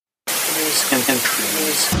Is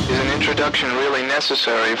an introduction really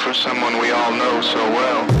necessary for someone we all know so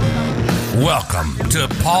well? Welcome to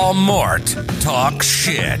Paul Mort Talk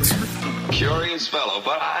Shit. Curious fellow,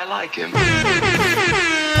 but I like him.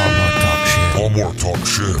 Paul Mort Talk Shit. Paul Mort Talk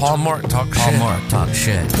Shit. Paul Mort Talk Shit. Paul Mort Talk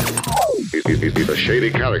Shit. He's a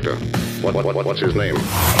shady character. What's his name?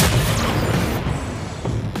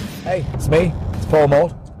 Hey, it's me. It's Paul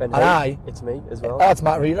Mort. And hey, it's me as well. That's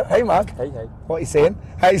Matt Reader. Hey, Matt. Hey. What are you saying?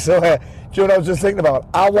 Hey, so, do you know what I was just thinking about?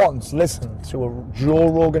 I once listened to a Joe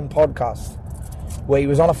Rogan podcast where he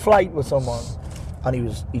was on a flight with someone and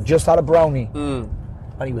he just had a brownie and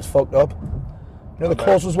he was fucked up. You know the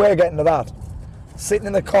closest way of getting to that? Sitting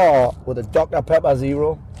in the car with a Dr. Pepper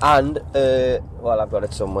Zero. And, well, I've got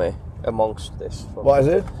it somewhere amongst this. What is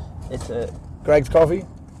it? It's a Greg's Coffee?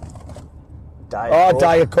 Diet Oh, Coke.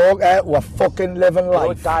 Diet Coke. We're fucking living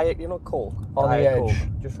life. You know Coke? On the Diet edge. Coke.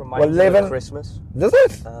 Just We're reminds me living- of Christmas. Does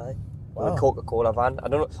it? Aye. Wow. The Coca-Cola van. I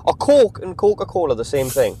don't know. Are Coke and Coca-Cola the same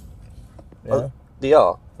thing? Yeah. They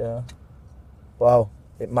are? Yeah. Wow.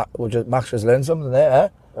 Max just learned something there,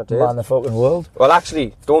 eh? I did. Man, the fucking world. Well,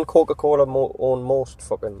 actually, don't Coca-Cola own most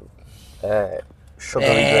fucking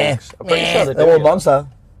sugary drinks? I'm pretty sure they do. The old you know. Monster.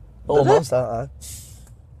 The old Do they? Monster, aye.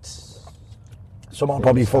 Someone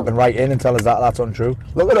probably fucking write in and tell us that that's untrue.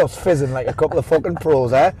 Look at us fizzing like a couple of fucking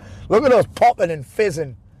pros, eh? Look at us popping and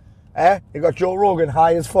fizzing, eh? You got Joe Rogan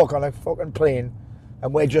high as fuck on a fucking plane,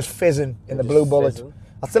 and we're just fizzing in the Just Blue Bullet. fizzing.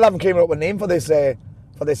 I still haven't came up with a name for this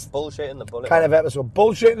Bullshit in the bullet. kind of episode.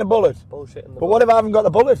 Bullshit in the bullet. Bullshit in the But what if I haven't got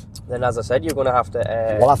the bullet? Then, as I said, you're going to have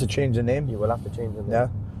to... We'll have to change the name. You will have to change the name. Yeah.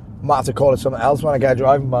 Might have to call it something else when I get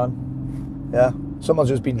driving, man. Yeah. Someone's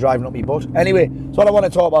just been driving up my butt. Anyway, so what I want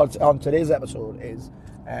to talk about on today's episode is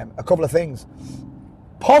a couple of things.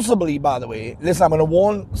 Possibly, by the way, listen, I'm going to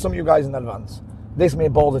warn some of you guys in advance. This may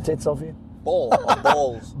bore the tits off you. Ball or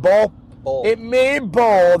balls? Bore. Ball. It may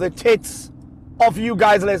bore the tits of you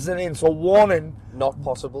guys listening, so warning. Not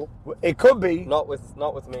possible. It could be. Not with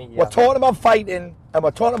me. Yeah. We're talking about fighting, and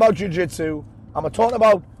we're talking about jiu-jitsu, and we're talking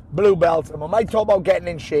about blue belt, and we might talk about getting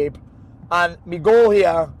in shape. And my goal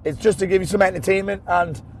here is just to give you some entertainment.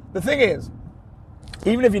 And the thing is,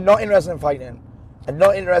 even if you're not interested in fighting, and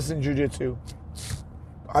not interested in jiu-jitsu,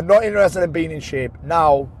 and not interested in being in shape,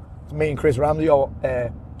 now it's me and Chris Ramsey are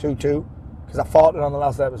 2-2, because I farted on the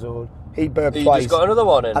last episode. He burped You twice. just got another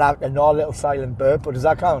one in? And I know a little silent burp, but does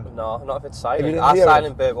that count? No, not if it's If silent. you didn't I hear it.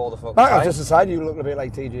 silent burp all the fucking Mark, time. I've just decided you look a bit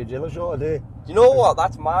like TJ Dillashaw today. You know what?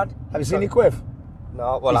 That's mad. Have you seen your quiff?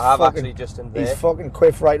 No, well, He's I have fucking- actually just in He's there. fucking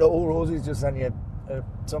quiff right up. Oh, Rosie's just sent you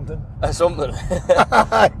something. Something.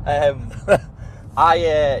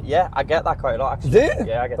 I get that quite a lot, actually. Do you?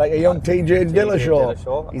 Yeah, I get like a young TJ Dillashaw.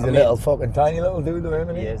 Dillashaw. He's I a mean, little fucking tiny little dude, though,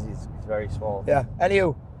 isn't he? He is. He's very small. Yeah.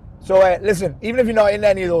 Anywho, so listen, even if you're not into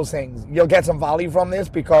any of those things, you'll get some value from this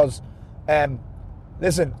because,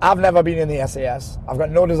 listen, I've never been in the SAS. I've got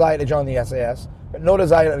no desire to join the SAS. Got no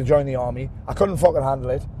desire to join the army. I couldn't fucking handle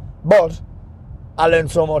it. But I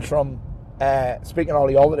learned so much from speaking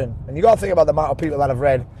Ollie Alderton. And you got to think about the amount of people that have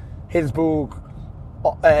read his book,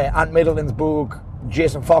 Ant Middleton's book,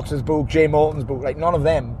 Jason Fox's book, Jay Moulton's book. Like, none of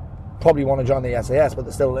them probably want to join the SAS, but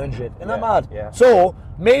they still learn shit. Isn't that mad? Yeah. So,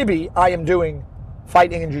 maybe I am doing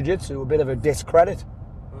fighting and jiu-jitsu a bit of a discredit.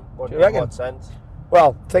 What, Do you reckon? In what sense?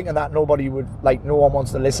 Well, thinking that no one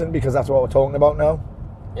wants to listen because that's what we're talking about now.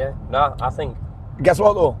 Yeah. No, I think, Guess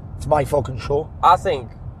what, though? It's my fucking show.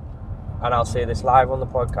 and I'll say this live on the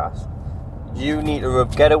podcast, you need to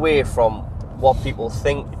get away from what people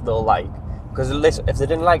think they'll like. Because listen, if they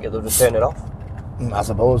didn't like it, they'll just turn it off. I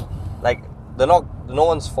suppose. Like, no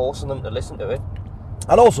one's forcing them to listen to it.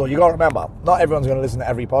 And also, you got to remember, not everyone's going to listen to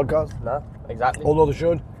every podcast. No, exactly. Although they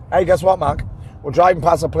should. Hey, guess what, Mark? We're driving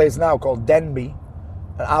past a place now called Denby,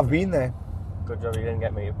 and I've been there. Good job you didn't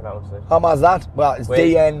get me to pronounce it. How mad's that? Well, it's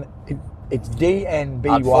Wait. It's DNBY.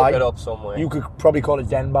 I'd fuck it up somewhere. You could probably call it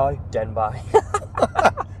Denby. Denby.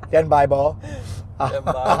 Denby bar.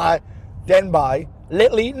 Denby. Denby.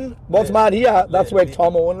 Little Eaton. What's mad here? That's Little where Eaton.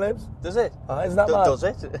 Tom Owen lives. Does it? Isn't that mad? Does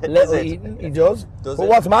it? Little Does it? Eaton, he does. Does but it?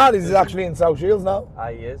 what's mad is he's actually in South Shields now.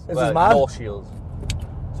 He is. This is mad. North Shields.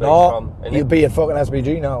 So No, he's he'll be at fucking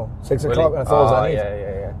SBG now. 6 o'clock on a Thursday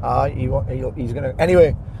night. Yeah. He's gonna.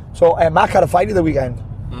 Anyway, so Mac had a fight of the weekend.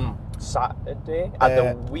 Saturday at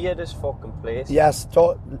the weirdest fucking place. Yes,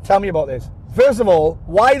 tell me about this. First of all,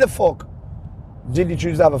 why the fuck did you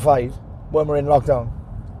choose to have a fight when we're in lockdown?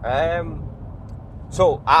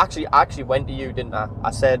 So I actually went to you, didn't I? I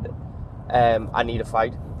said, I need a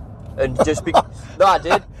fight, and just because no, I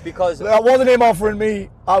did because That wasn't him offering me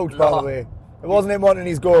out, by No. the way. It wasn't him wanting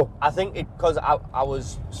his go. I think because I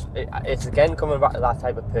was, it's again coming back to that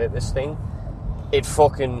type of purpose thing.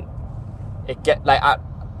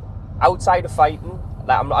 Outside of fighting,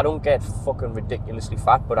 like I don't get fucking ridiculously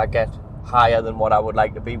fat, but I get higher than what I would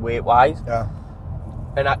like to be weight wise. Yeah.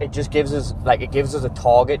 And it just gives us a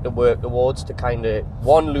target to work towards to kind of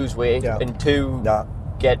one, lose weight, Yeah. and two, Yeah.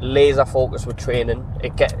 get laser focused with training.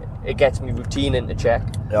 It gets me routine into check.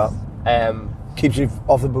 Yeah. Keeps you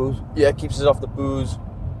off the booze. Yeah, keeps us off the booze.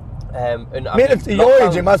 And I mean, at your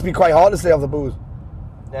age, it must be quite hard to stay off the booze.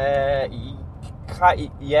 Yeah,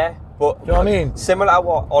 but Do you know what I mean? Similar to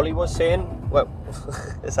what Ollie was saying. Well,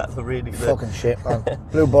 is that the really Fucking shit, man.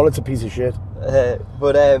 Blue Bullet's a piece of shit.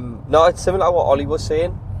 But no, it's similar to what Ollie was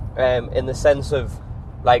saying. In the sense of,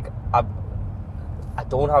 like, I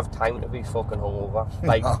don't have time to be fucking hungover.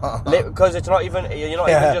 Like, because it's not even, you're not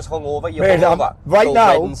even just hungover. You're Mate, hungover right till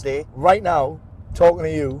now, talking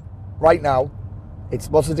to you, right now, it's,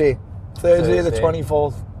 what's the day? Thursday, the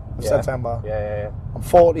 24th of September. Yeah. I'm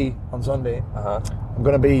 40 on Sunday. Uh-huh. I'm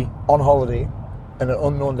going to be on holiday in an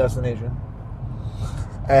unknown destination.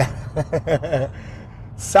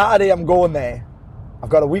 Saturday, I'm going there. I've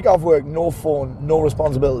got a week off work, no phone, no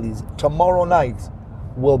responsibilities. Tomorrow night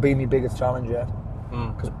will be my biggest challenge yet.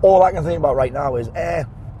 Because all I can think about right now is, I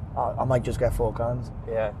might just get 4 cans.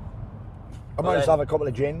 Yeah. I might just have a couple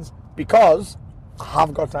of gins because I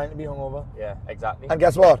have got time to be hungover. Yeah, exactly. And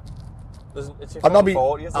guess what? It's just I'll not be.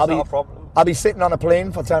 40, it's I'll not be. a problem. I'll be sitting on a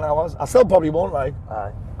plane for 10 hours. I still probably won't, right?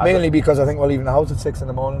 Aye. Mainly because I think we're leaving the house at 6 in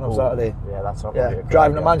the morning on Saturday. Yeah, that's not Yeah, really a good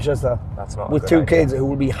driving to idea. Manchester That's not a with good 2 idea. kids who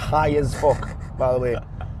will be high as fuck, by the way.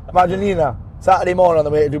 Imagine Nina, Saturday morning on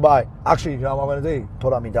the way to Dubai. Actually, you know what I'm going to do?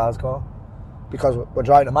 Put on my dad's car. Because we're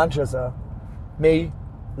driving to Manchester. Me,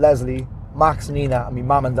 Leslie, Max, Nina, and my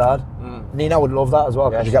mum and dad. Nina would love that as well,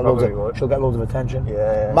 Yeah, because she she'll get loads of attention.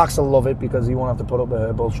 Yeah. Max will love it because he won't have to put up with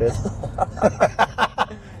her bullshit.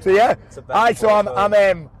 So yeah, It's a best alright. So of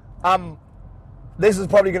I'm. This is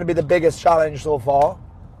probably going to be the biggest challenge so far.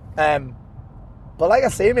 But like I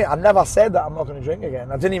say, mate, I never said that I'm not going to drink again.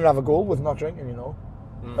 I didn't even have a goal with not drinking. You know,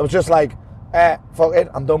 it was just like, fuck it,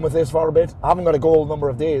 I'm done with this for a bit. I haven't got a goal number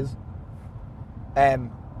of days.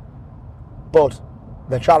 But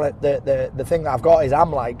the challenge, the thing that I've got is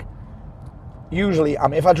I'm like, usually,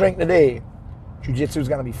 if I drink today, jiu-jitsu is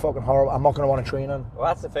going to be fucking horrible. I'm not going to want to train on. Well,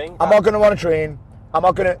 that's the thing. I'm not going to want to train.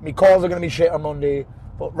 My calls are going to be shit on Monday.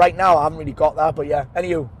 But right now, I haven't really got that. But yeah,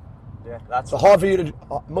 anywho. Yeah, that's So hard for you to,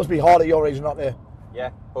 it must be hard at your age not to.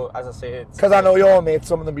 Yeah, but as I say, it's... Because I know your mates,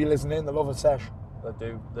 some of them be listening, they love a sesh. They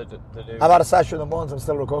do. I've had a sesh with them once, I'm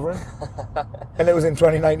still recovering. And it was in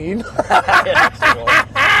 2019.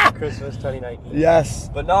 Christmas 2019. Yes.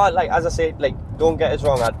 But no, like, as I say, like, don't get us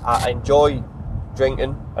wrong, I enjoy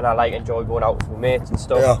drinking and I enjoy going out with my mates and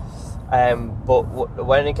stuff. Yeah. But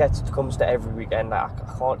when it comes to every weekend, like,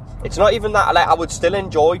 I can't. It's not even that. Like, I would still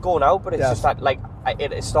enjoy going out, but it's just that, like,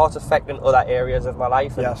 it starts affecting other areas of my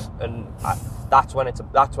life, and that's when it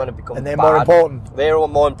becomes. And they're bad. more important. They're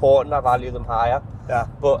more important. I value them higher. Yeah.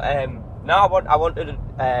 But now I wanted.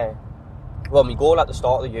 Well, my goal at the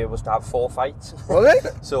start of the year was to have 4 fights. Was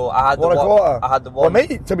it? So I had One a quarter. I had the one. Well,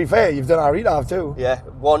 mate, to be fair, you've done our read-off too. Yeah,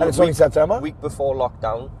 one. And it's only September? Week before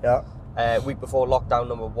lockdown. Yeah. Week before lockdown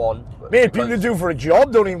number 1. Mate, people who do for a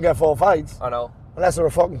job don't even get 4 fights. I know. Unless they're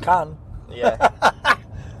a fucking can. Yeah.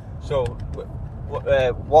 So,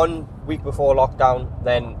 1 week before lockdown,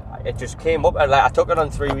 then it just came up, and like I took it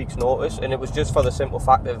on 3 weeks' notice, and it was just for the simple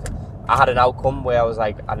fact of I had an outcome where I was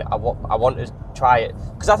like, I wanted to try it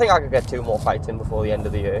because I think I could get 2 more fights in before the end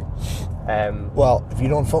of the year. Well, if you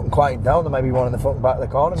don't fucking quiet down, there might be one in the fucking back of the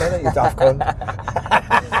corner, mate. You daft cunt.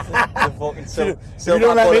 The fucking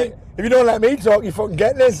If you don't let me talk, you fucking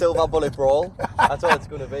getting this. Silver bullet brawl. That's what it's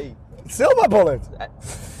going to be. Silver bullet.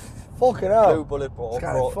 Fucking hell. Blue bullet brawl. It's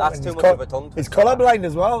kinda That's fucking- too much of a tongue It's twister. colourblind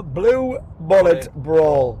as well. Blue bullet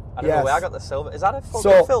brawl. I don't know where I got the silver. Is that a fucking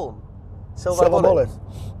So- film? Silver bullet.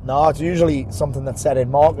 No, it's usually something that's said in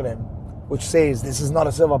marketing, which says this is not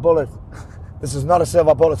a silver bullet. This is not a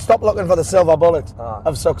silver bullet. Stop looking for the silver bullet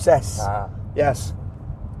of success. Yes.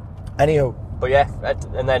 Anywho. But yeah,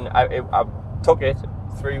 and then I took it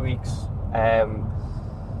 3 weeks.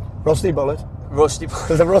 Rusty bullet. Rusty bullet.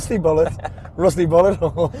 There's a rusty bullet. Rusty bullet.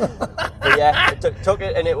 But yeah, took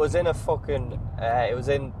it, and it was in a fucking. It was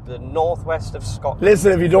in the northwest of Scotland.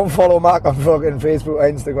 Listen, if you don't follow Mark on fucking Facebook or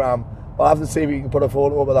Instagram, I'll have to see if you can put a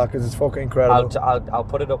photo over that because it's fucking incredible. I'll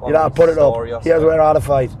put it up on You'll have to put it up. story or Here's where I had a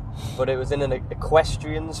fight. But it was in an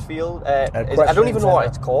equestrian's field. I Equestrian don't even know what centre.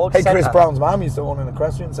 it's called. Hey, Chris Centre. Brown's mum used to own an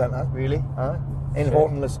equestrian centre. Really? In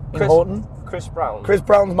Horton. In Chris, Horton. Chris Brown. Chris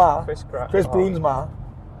Brown's ma. Chris Brown's ma.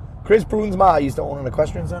 Chris Brune's ma used to own an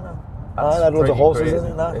equestrian centre. That's They had loads of pretty horses crazy.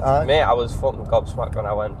 in it. That. It's- Mate, I was fucking gobsmacked when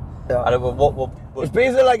I went. Yeah. And it was, what It's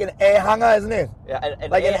basically like an air hanger, isn't it? yeah,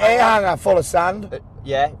 Like an air hanger full of sand.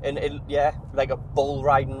 Yeah, yeah, like a bull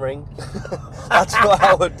riding ring. That's what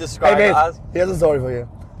I would describe Hey it mate, as. here's a story for you.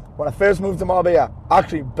 When I first moved to Marbella,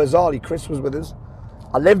 actually, bizarrely, Chris was with us.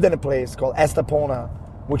 I lived in a place called Estepona,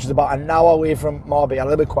 which is about an hour away from Marbella, a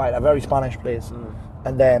little bit quiet, a very Spanish place.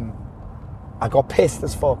 And then I got pissed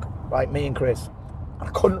as fuck, right, me and Chris. And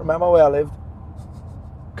I couldn't remember where I lived.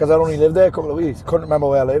 Because I'd only lived there a couple of weeks. Couldn't remember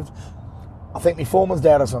where I lived. I think my phone was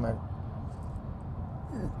dead or something.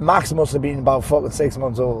 Max must have been about fucking 6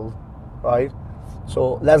 months old, right?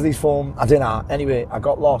 So Leslie's phone, I didn't know. Anyway, I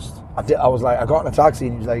got lost. I got in a taxi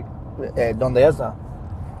and he was like, ¿Dónde está?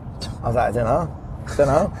 I was like, I don't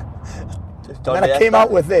know. And then I came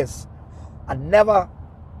out with this. I never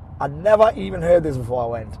even heard this before I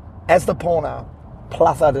went. Estepona,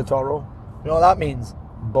 Plaza de Toro. You know what that means?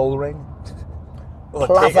 Bull ring. Well,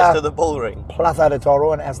 take us to the bull ring. Plaza de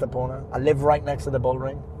Toro in Estepona. I live right next to the bull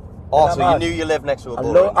ring. Oh, Isn't so that you mad? knew you lived next to a I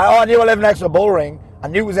bull lo- ring. I knew I lived next to a bull ring. I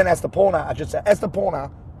knew it was in Estepona. I just said Estepona,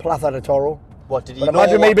 Plaza de Toro. What did you But know?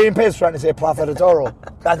 imagine me what- being pissed trying to say Plaza de Toro.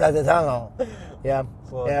 Plaza de Toro. Yeah.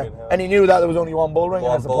 Fucking Yeah. hell. And he knew that there was only one bull ring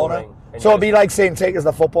One in bull Estepona. ring. And So you it'd be like saying take us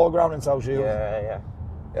the football ground in South Shields. Yeah.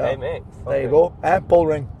 Yeah. Hey, mate. There you fucking go. Bull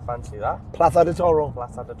ring. Fancy that. Plaza de Toro.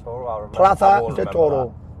 Plaza de Toro, I remember. Plaza I won't de remember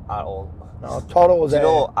Toro. that at all. No, Toro was Do you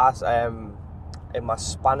there. know, as in my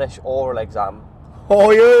Spanish oral exam, Oh,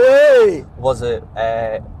 yeah. was it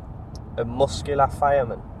a muscular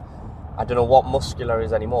fireman? I don't know what muscular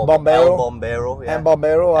is anymore. but Bombero. El Bombero, yeah. And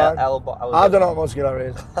Bombero. I I don't know what muscular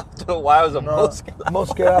is. I don't know why I was a No, muscular.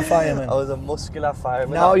 muscular fireman. I was a muscular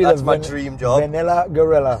fireman. Now you That's live my dream job. Vanilla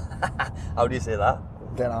Gorilla. How do you say that?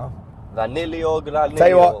 Don't know. Vanilio Granillo. Tell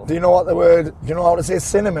you what, do you know how to say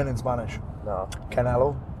cinnamon in Spanish? No.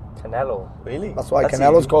 Canelo. Canelo. Really? That's why That's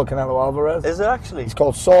Canelo's easy. called Canelo Alvarez. Is it actually? He's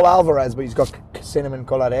called Saul Alvarez, but he's got cinnamon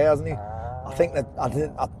coloured hair, hasn't he? Ah. I think that,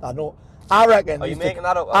 I know. I reckon. Are you these- making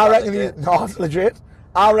that up? I Or reckon, legit? no, it's legit.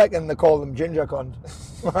 I reckon they call them ginger cunt,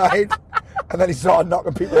 right? And then he started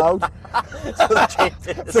knocking people out. So they changed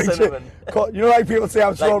it to So he- cinnamon. You know, like people say,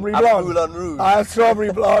 I'm strawberry I'm blonde. Moulin Rouge. I'm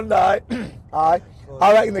strawberry blonde. Aye.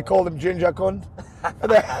 I reckon they called him ginger cunt.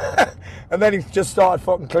 And then he just started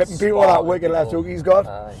fucking clipping people with that Slaughtering wicked left people. hook he's got.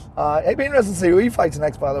 Aye. It'd be interesting to see who he fights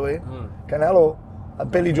next, by the way. Canelo.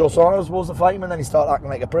 Billy Joe Saunders was supposed to fight him, and then he started acting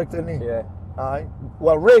like a prick, didn't he? Yeah. Aye.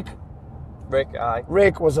 Well, Rick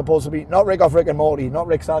Rick, was supposed to be, not Rick off Rick and Morty, not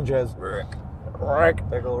Rick Sanchez. Rick. Pickle Rick.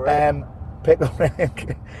 Pickle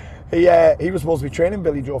Rick. He was supposed to be training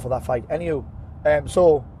Billy Joe for that fight. Anywho,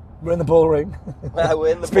 so we're in the bull ring. We're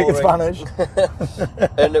in the Speaking bull ring. Spanish.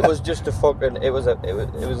 And it was just a fucking. It was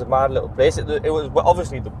a mad little place. It was well,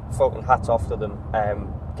 obviously the fucking hats off to them.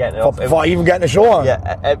 Getting it off. For even getting a show on.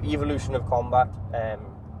 Yeah, Evolution of Combat.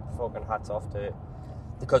 Fucking hats off to it.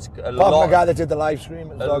 Because a Apart lot. from the guy that did the live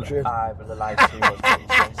stream, it was dog shit. Aye, but the live stream was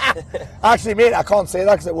pretty shit. Actually, mate, I can't say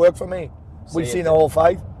that because it worked for me. We've See, seen the whole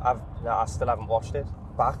fight. I still haven't watched it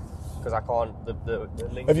back because I can't. The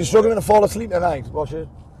link. If you're struggling to fall asleep tonight, watch it.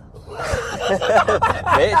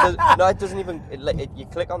 Mate, it doesn't even. You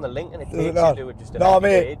click on the link and it Does it takes not? you to just. No,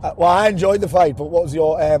 mate. Well, I enjoyed the fight, but what was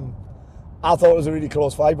your? I thought it was a really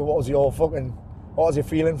close fight, but what was your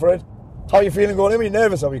feeling for it? How are you feeling going in? Are you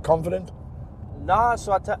nervous? Are you confident? Nah,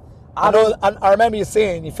 so I remember you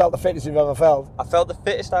saying you felt the fittest you've ever felt. I felt the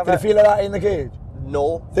fittest I've Did you ever. feel like that in the cage?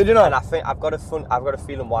 No. Did you not? And I think I've got a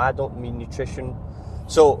feeling why I don't mean nutrition.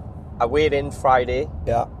 So I weighed in Friday,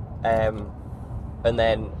 Yeah. and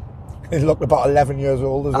then You looked about 11 years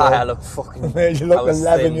old as well. I look fucking. You look I was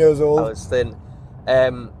 11 thin. years old. I was thin,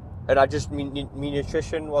 and I just me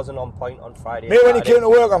nutrition wasn't on point on Friday. Mate, when you Saturday. came to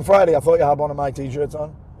work on Friday, I thought you had one of my t-shirts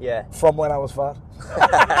on. Yeah. From when I was fat.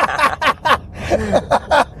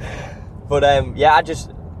 But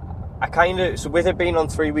I kind of, so with it being on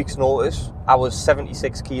 3 weeks' notice, I was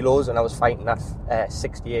 76 kilos and I was fighting at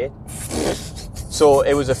 68. So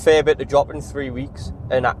it was a fair bit to drop in 3 weeks,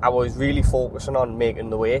 and I was really focusing on making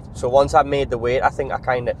the weight. So once I made the weight, I think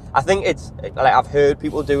it's, like, I've heard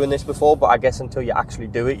people doing this before, but I guess until you actually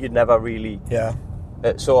do it, you'd never really. Yeah.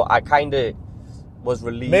 So I kind of was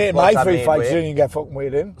relieved. Mate, once my I 3 made fights weight. didn't even get fucking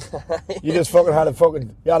weighed in. You just fucking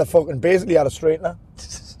basically had a straightener.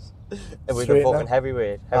 It was Straight a fucking now.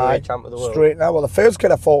 heavyweight Aye, champ of the world. Straightener. Well, the first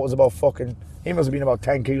kid I fought was about he must have been about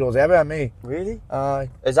 10 kilos heavier than me. Really? Aye.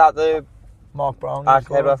 Is that the Mark Brown.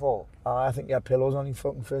 head I fought? I think he had pillows on his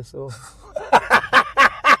fucking face though.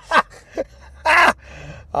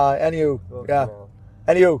 Anywho, yeah. hell.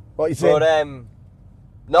 Anywho, what you saying? But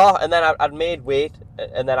No, and then I'd made weight,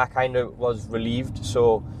 and then I kind of was relieved.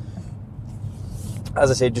 So, as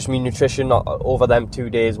I said, just my nutrition over them 2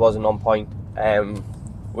 days wasn't on point. And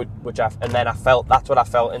then I felt, that's what I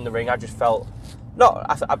felt in the ring. I just felt,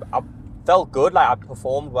 I felt good, like I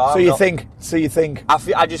performed well. So you think?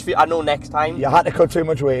 I know next time. You had to cut too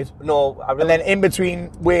much weight. No, And then in between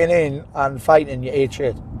weighing in and fighting, you ate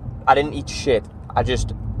shit. I didn't eat shit. I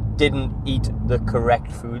just didn't eat the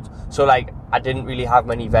correct foods. So like, I didn't really have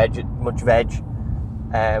much veg. Didn't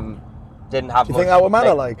have. Do you much, think that would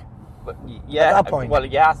matter? Like, but yeah. at that point? Well,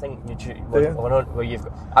 yeah. I think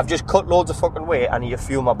I've just cut loads of fucking weight, and you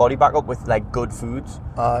fuel my body back up with like good foods.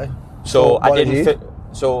 aye. So I what did you didn't eat? fit.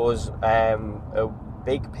 So it was a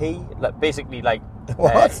big P, like basically like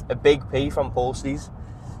What? a big P from Posties.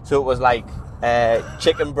 So it was like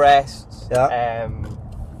chicken breasts. Yeah.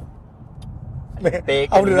 Bacon,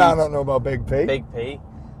 How did I meat, not know about Big P? Big P.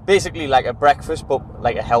 Basically like a breakfast, but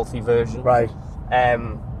like a healthy version. Right.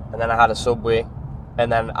 And then I had a Subway,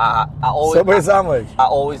 and then I always Subway sandwich. I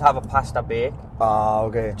always have a pasta bake Ah,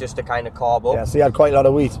 okay. just to kind of carb up. Yeah, so you had quite a lot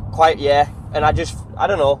of wheat. Quite, yeah. And I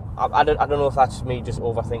don't know. I don't know if that's me just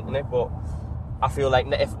overthinking it, but I feel like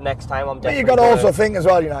if next time I'm But definitely you got to gonna- also think as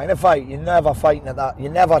well, you know, in a fight, you're never fighting at that,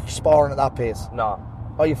 you're never sparring at that pace. No.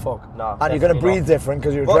 Oh, you fuck. No, And you're going to definitely breathe not. different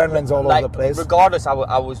because your But, adrenaline's all like, over the place. Regardless,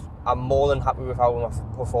 I'm more than happy with how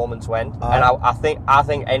my performance went, Aye. and I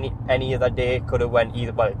think any other day could have went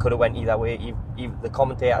either. Well, it could have went either way. The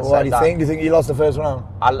commentator What said do you that. think? Do you think you lost the first round?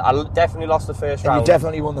 I definitely lost the first And round. you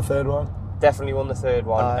definitely won the third one? Definitely won the third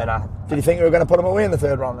one, Aye. and Did you think you were going to put him away in the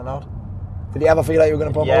third round or not? Did you ever feel like you were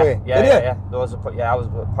going to put him away? Yeah, Did yeah, you? yeah. There was a I was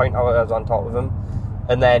at a point I was on top of him,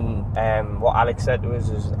 and then what Alex said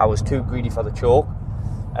was I was too greedy for the choke,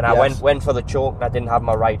 and I Yes. went for the choke, and I didn't have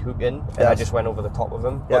my right hook in, and I Yes. just went over the top of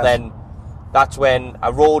him. Yes. But then that's when I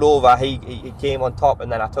rolled over. He came on top,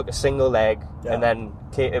 and then I took a single leg, Yeah. and then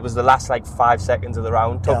it was the last like 5 seconds of the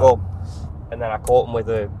round. Took Yeah. up, and then I caught him with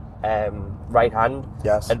a right hand.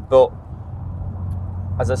 Yes. But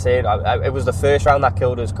as I said, it was the first round that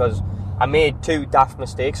killed us because I made two daft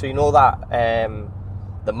mistakes. So you know that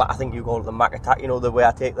I think you call it the Mac attack. You know the way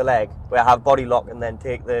I take the leg, where I have body lock and then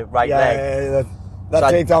take the right leg. Yeah, that So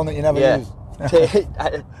I- takedown that you never use.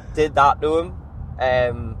 I did that to him,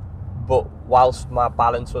 but whilst my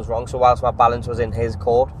balance was wrong, so whilst my balance was in his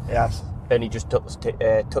court, Yes. and he just took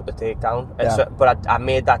the takedown. And Yeah. so, but I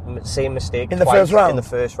made that same mistake In the twice first round? In the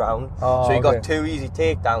first round, Oh, so he got okay. 2 easy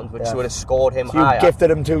takedowns, which Yeah. would have scored him So you higher. gifted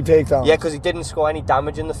him 2 takedowns? Yeah, because he didn't score any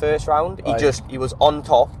damage in the first round. Right. He was on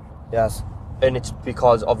top, Yes. and it's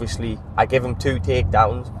because obviously I gave him 2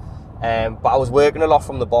 takedowns. But I was working a lot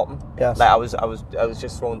from the bottom. Yes. Like I was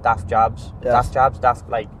just throwing daft jabs, Yes. daft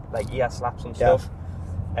like ear slaps and Yes. stuff.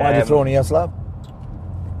 Why did you throw an ear slap?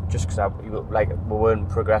 Just because we weren't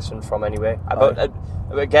progressing from anywhere. Right.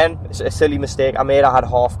 But again, it's a silly mistake I made. I had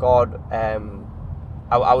half guard.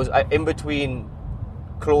 I was in between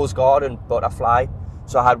closed guard and butterfly,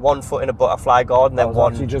 so I had one foot in a butterfly guard and I then was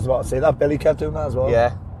one. actually just about to say that. Billy kept doing that as well.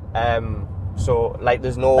 Yeah. So like,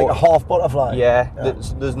 there's no Like a half butterfly. Yeah.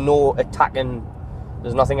 There's no attacking.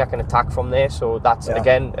 There's nothing I can attack from there. So that's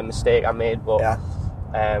again a mistake I made. But Yeah.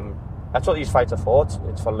 that's what these fights are for.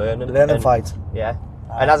 It's for learning. Learning and, fights. Yeah.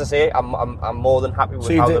 And as I say, I'm more than happy with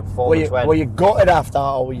how the performance went. Were you gutted after,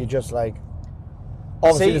 or were you just like?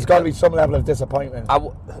 Obviously, See, there's got to be some level of disappointment. I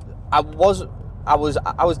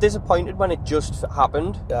was disappointed when it just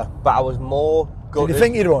happened. Yeah. But I was more Did gutted. you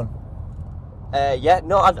think you'd won? Yeah.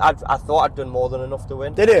 No, I thought I'd done more than enough to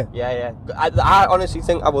win. Did you? Yeah. I honestly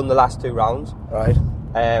think I won the last 2 rounds. Right.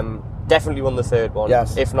 Definitely won the third one.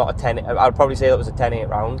 Yes. If not a 10, I'd probably say that was a 10-8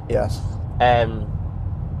 round. Yes.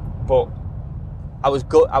 But I was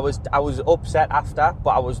upset after, but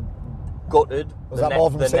I was gutted. Was that more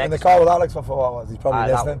from sitting in the car with Alex for 4 hours? He's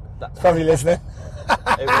probably listening. that- He's probably listening.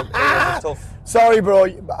 It was a tough. Sorry, bro.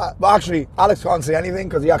 But actually, Alex can't say anything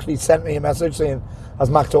because he actually sent me a message saying, "Has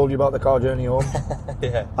Mac told you about the car journey home?"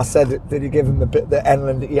 Yeah. I said, "Did you give him the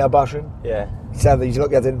Enland ear bashing?" Yeah. He said that he's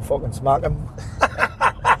lucky I didn't fucking smack him.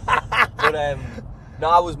 But no,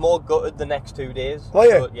 I was more gutted the next 2 days. Were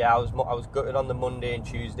you? So, yeah, I was gutted on the Monday and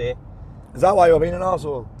Tuesday, Is that why you're being an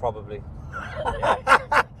arsehole? probably. Yeah.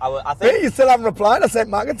 I Mate, think. you still haven't replied. I sent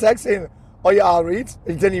Mac a text saying, "Oh yeah, I'll read."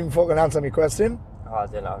 He didn't even fucking answer my question. Oh, I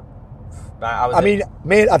don't know. I mean,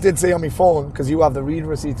 mate, I did say on my phone, because you have the read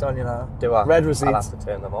receipts on you now. do I? Read I'll receipts. have to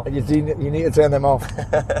turn them off. And you need to turn them off. Do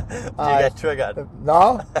you get triggered?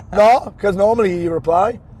 No, because normally you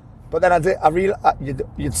reply. But then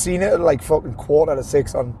you'd seen it at like fucking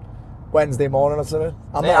 5:45 on Wednesday morning or something.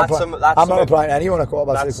 I'm Yeah, not, that's I'm something- not replying to anyone at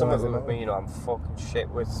 5:45 That's on Wednesday something with me, morning. you know. I'm fucking shit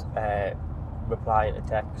with replying to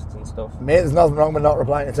texts and stuff. Mate, there's nothing wrong with not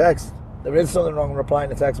replying to text. There is something wrong with replying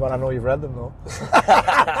to text when I know you've read them, though.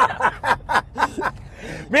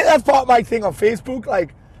 Mate, that's part of my thing on Facebook.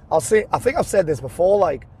 Like, I think I've said this before,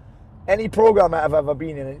 like, any program I've ever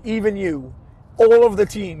been in, and even you, all of the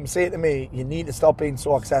team say to me, you need to stop being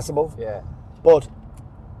so accessible. Yeah. But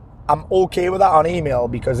I'm okay with that on email,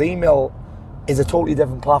 because email is a totally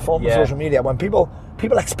different platform than social media. When people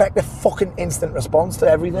expect a fucking instant response to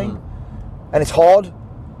everything, and it's hard,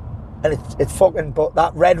 and it's fucking. But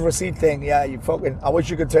that red receipt thing, yeah, you fucking. I wish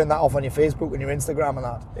you could turn that off on your Facebook and your Instagram and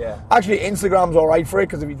that. Yeah. Actually, Instagram's all right for it,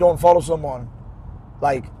 because if you don't follow someone,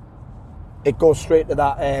 like, it goes straight to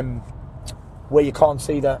that where you can't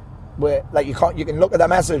see that. Where, like, you can look at the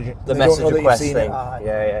message. The they message don't know that request you've seen thing. it. Aye.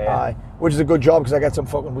 Yeah. Aye. Which is a good job, because I get some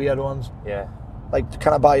fucking weird ones. Yeah. Like,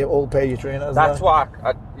 can I buy you old pair of your trainers? That's what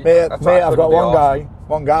Mate, that's what I I've got couldn't be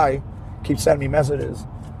one guy keeps sending me messages.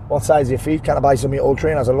 What size are your feet? Can I buy some of your old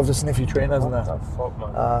trainers? I love to sniff your trainers and What that. the fuck, man?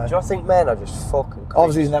 Do you not think men are just fucking creeps?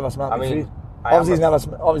 Obviously, he's never smelt my feet. Obviously, he's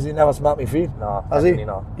never smelt my feet. No, has he? definitely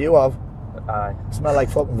not. You have. Aye. Smell like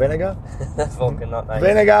fucking vinegar. That's fucking not nice.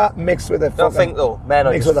 Vinegar mixed with a I don't think, though, men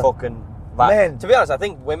are mixed just with a- fucking... Men. To be honest, I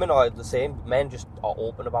think women are the same. Men just are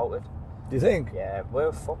open about it. Do you think? Yeah,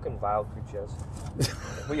 we're fucking vile creatures.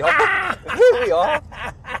 We are. We are.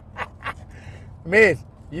 Mate,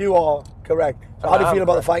 you are correct. So how do you feel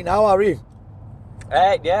about the fight now, Ari?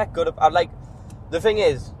 Yeah, good. I like... The thing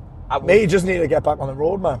is... Mate, you just need to get back on the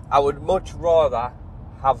road, man. I would much rather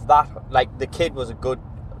have that... Like, the kid was a good...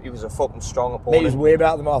 He was a fucking strong opponent. Mate, he was way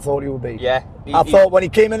better than what I thought he would be. Yeah. I thought when he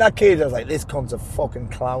came in that cage, I was like, this cunt's a fucking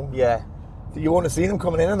clown. Yeah. You wouldn't have seen him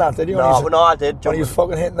coming in and that, did you? No, I did. When he was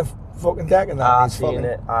fucking hitting the fucking deck and that. I he's seen fucking,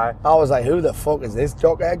 it. Aye. I was like, who the fuck is this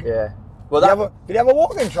jock egg? Yeah. Well, Did he have a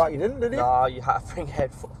walking track? You didn't, did he? No, you had to bring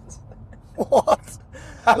headphones. What?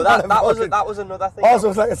 Well, that was another thing. Also,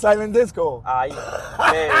 it's like a silent disco.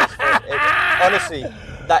 Honestly,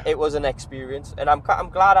 it was an experience, and I'm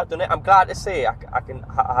glad I've done it. I'm glad to say I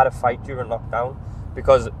had a fight during lockdown,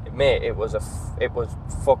 because, mate, it was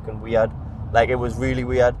fucking weird. Like, it was really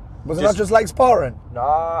weird. Was it not just like sparring?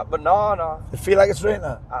 No. Did it feel like a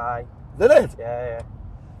straightener? Aye. Did it? Yeah.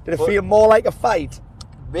 Did it feel more like a fight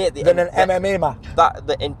Mate, than an MMA match?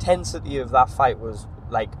 The intensity of that fight was,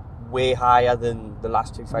 like, way higher than the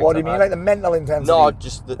last two fights. What do you mean, like the mental intensity? No,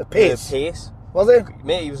 just the pace. The pace. Was it?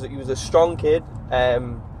 Mate, he was a strong kid.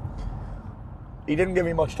 He didn't give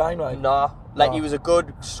me much time, right? No, like, he was a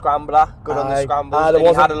good scrambler, good on the scrambles. He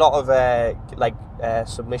had a lot of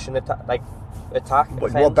submission attack.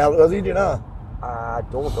 What belt was he? Do you know? I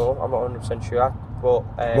don't know. I'm not 100% sure. But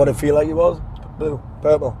what did it feel like he was? Blue,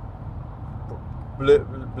 purple,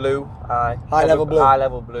 blue. Aye. High level blue. High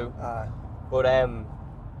level blue. Aye. But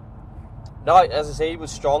no, as I say, he was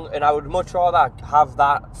strong, and I would much rather have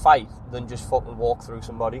that fight than just fucking walk through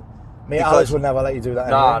somebody. Me, Alex would never let you do that.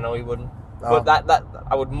 No, he wouldn't. No. But that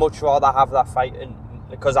I would much rather have that fight,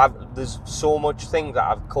 because there's so much things that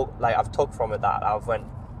I've took from it that I've went,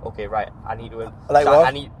 okay, right, I need to. Like what?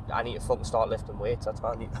 I need to fucking start lifting weights. That's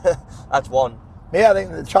what I need. That's one. Yeah, I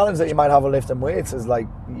think the challenge that you might have with lifting weights is, like,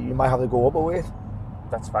 you might have to go up a weight.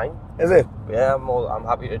 That's fine. Is it? Yeah, I'm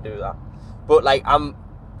happy to do that. But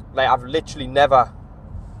I've literally never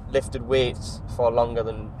lifted weights for longer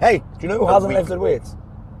than. Hey, do you know who hasn't lifted weights?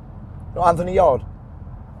 No, Anthony Yard,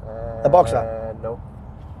 the boxer. No.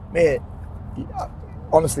 Mate,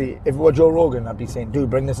 honestly, if it were Joe Rogan, I'd be saying, dude,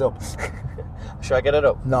 bring this up. Should I get it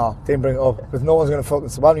up? No, didn't bring it up, because no one's going to fucking...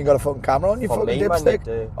 So why haven't you got a fucking camera on you, For fucking me, man, dipstick?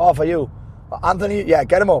 they do. Oh, for you. Anthony, yeah,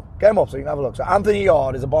 get him up so you can have a look. So Anthony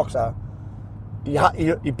Yard is a boxer.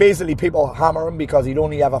 He basically, people hammer him because he'd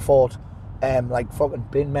only ever fought like fucking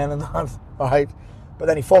bin men and that, alright? But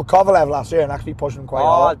then he fought Kovalev last year and actually pushed him quite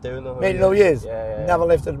hard. I do know. Mate, you know who he is? Yeah. Never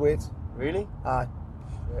lifted weights. Really? Aye.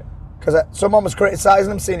 Because someone was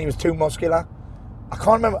criticising him, saying he was too muscular. I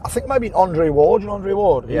can't remember. I think it might have been Andre Ward. You know Andre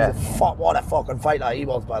Ward? Yeah. What a fucking fighter he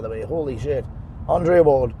was, by the way. Holy shit. Andre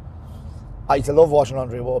Ward. I used to love watching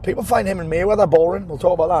Andre Ward. People find him and Mayweather boring. We'll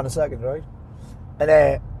talk about that in a second, right?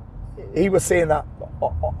 And he was saying that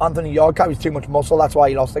Anthony Yard carries too much muscle. That's why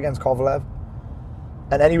he lost against Kovalev.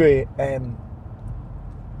 And anyway, and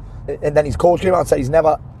then his coach came out and said he's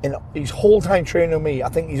never, in his whole time training with me, I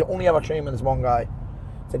think he's only ever trained with this one guy.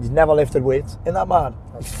 Said he's never lifted weights. Isn't that mad?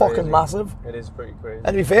 That's he's crazy. fucking massive. It is pretty crazy.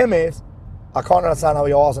 And to be fair, mate, I can't understand how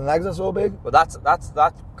your arse and legs are so big. But that's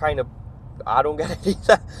kind of, I don't get it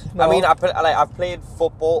either. No. I mean, I've played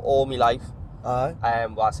football all my life. Aye.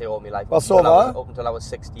 Well, I say all my life. Well, so far. Up until I was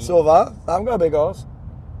 16. So far, I've got a big arse.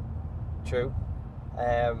 True.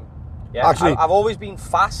 Yeah. Actually, I've always been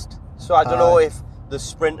fast, so I don't know if the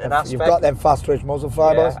sprinting aspect. You've got them fast twitch muscle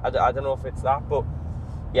fibers. Yeah, I don't know if it's that, but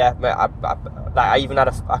yeah, mate, I even had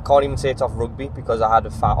I can't even say it's off rugby because I had a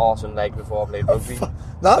fat arse and leg before I played rugby.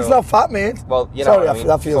 That's not fat, mate. Well, you know Sorry, what I mean?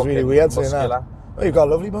 that feels really Fucking weird saying muscular. that. Oh, you've got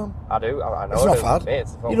a lovely bum. I do, I know. It's not fat. Mate,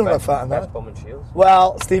 it's the You don't best, look fat in best that. bum and shields.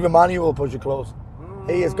 Well, Stephen Manuel will push you close.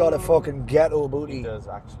 He has got a fucking ghetto booty. He does,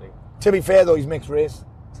 actually. To be fair, though, he's mixed race.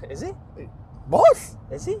 Is he? What?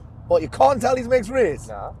 Is he? What, you can't tell he's mixed race?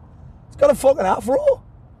 Nah. He's got a fucking afro.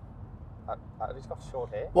 He's got short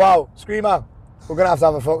hair. Wow, Screamer, we're going to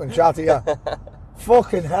have a fucking chat here.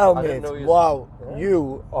 Fucking hell, I mate. didn't know he was- Wow, Yeah.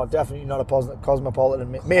 you are definitely not a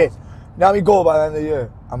cosmopolitan, mate. Mate, now we go by the end of the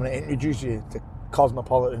year, I'm going to introduce you to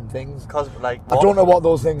cosmopolitan things. Because, like, I don't know what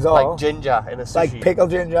those things are. Like ginger in a sushi. Like pickled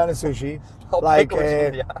ginger and a sushi. Oh, like, pickled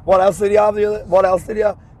ginger. what else did you have? What else did you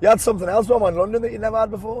have? You had something else from in London that you never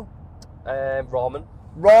had before? Ramen.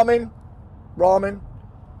 Ramen.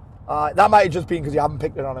 That might have just been because you haven't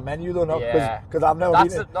picked it on a menu, though, not Yeah. because I've never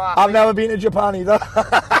That's been. it, no, I I've think- never been to Japan either.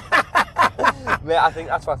 Mate, I think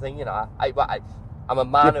that's my thing, you know. I'm a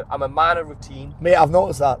man of routine. Mate, I've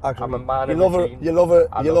noticed that actually. I'm a man you of love routine.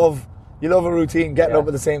 You love a routine, getting Yeah. up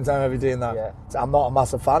at the same time every day and that. Yeah. So I'm not a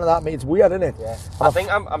massive fan of that, mate. It's weird, isn't it? Yeah.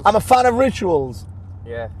 I'm a fan of rituals,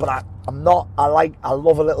 Yeah. but I'm not. I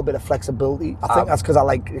love a little bit of flexibility. I think that's because I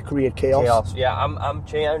like to create chaos. Chaos. Yeah, I'm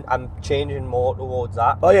changing more towards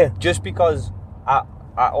that. Oh yeah. Just because I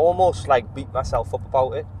almost like beat myself up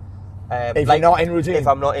about it. If like, you're not in routine. If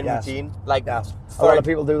I'm not in Yes. routine, like Yes. A lot of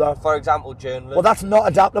people do that. For example, journaling. Well, that's not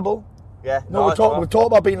adaptable. yeah. No, we're it's not. talking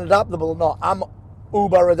about being adaptable. No, I'm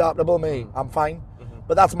uber adaptable, me. I'm fine. Mm-hmm.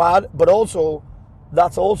 But that's mad. But also,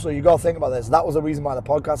 you got to think about this. That was the reason why the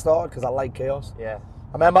podcast started, because I like chaos. Yeah.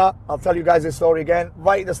 Remember, I'll tell you guys this story again.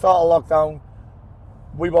 Right at the start of lockdown,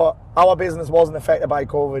 our business wasn't affected by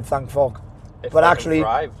COVID, thank fuck. It But fucking actually,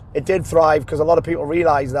 thrived. it did thrive because a lot of people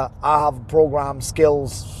realise that I have programs,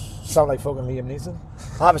 skills. Sound like fucking Liam Neeson.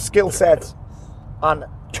 I have a skill set and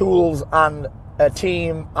tools and a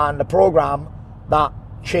team and a program that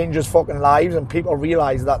changes fucking lives, and people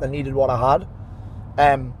realise that they needed what I had.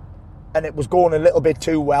 And it was going a little bit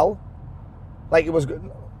too well. Like it was,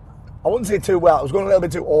 I wouldn't say too well. It was going a little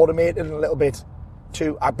bit too automated and a little bit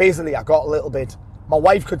too. I got a little bit. My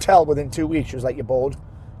wife could tell within 2 weeks. She was like, "You're bored,"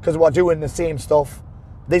 because we're doing the same stuff.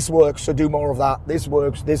 This works, so do more of that. This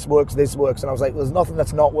works, this works, this works. And I was like, "There's nothing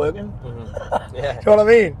that's not working." Yeah. Do you know what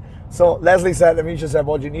I mean? So Leslie said to me, she said,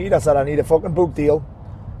 "What do you need?" I said, "I need a fucking book deal,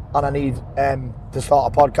 and I need to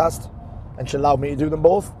start a podcast." And she allowed me to do them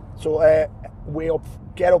both. So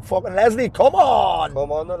get up, fucking Leslie, come on,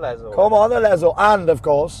 Come on, the Lezo. come on, the Lezo. And of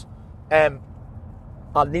course, I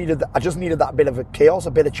just needed that bit of a chaos,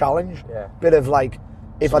 a bit of challenge, Yeah. bit of like,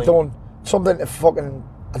 if Something- I don't something to fucking,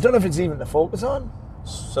 I don't know if it's even to focus on.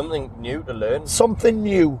 Something new to learn. Something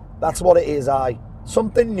new. That's what it is,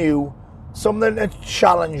 something new, something to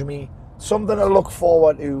challenge me, something to look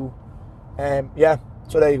forward to. Yeah,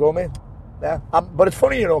 so there you go, mate. Yeah, but it's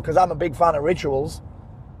funny, you know, because I'm a big fan of rituals,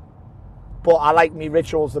 but I like me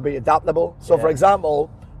rituals to be adaptable. So, for Yeah. example,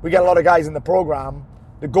 we get a lot of guys in the program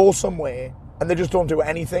that go somewhere and they just don't do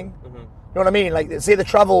anything. You know what I mean? Like, say they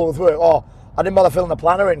travel with work. Oh, I didn't bother filling the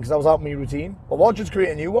planner in because I was out in my routine. Well, what? Just create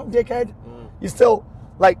a new one, dickhead. You still,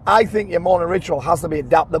 like, I think your morning ritual has to be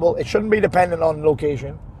adaptable. It shouldn't be dependent on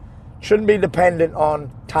location. It shouldn't be dependent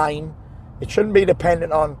on time. It shouldn't be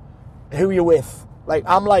dependent on who you're with. Like,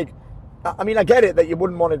 I mean, I get it that you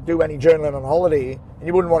wouldn't want to do any journaling on holiday and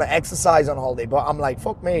you wouldn't want to exercise on holiday, but I'm like,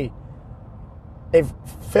 fuck me. If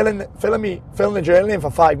filling the journaling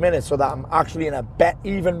for 5 minutes so that I'm actually in a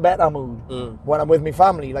even better mood when I'm with my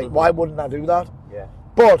family, like, why wouldn't I do that? Yeah.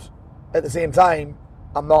 But at the same time,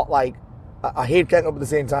 I'm not like, I hate getting up at the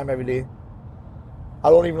same time every day. I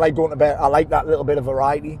don't even like going to bed. I like that little bit of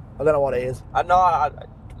variety. I don't know what it is.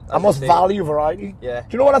 I must value variety. Yeah. Do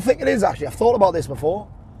you know what I think it is, actually? I've thought about this before.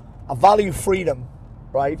 I value freedom,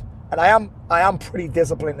 right? And I am pretty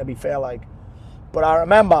disciplined, to be fair, like. But I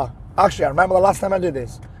remember the last time I did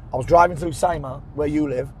this. I was driving through Sima, where you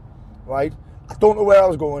live, right? I don't know where I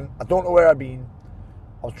was going. I don't know where I'd been.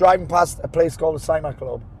 I was driving past a place called the Sima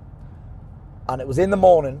Club. And it was in the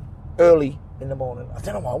morning, early in the morning. I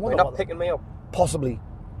don't know why. I You're wonder not what picking me up. possibly.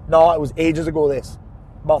 No, it was ages ago, this.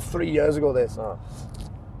 About 3 years ago, this. Oh.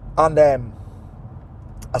 And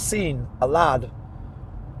I seen a lad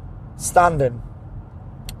standing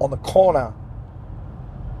on the corner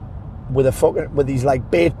with his like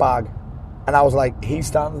bait bag, and I was like, he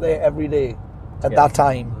stands there every day at that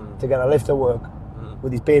time to get a lift to work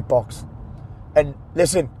with his bait box. And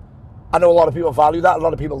listen, I know a lot of people value that, a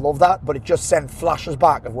lot of people love that, but it just sent flashes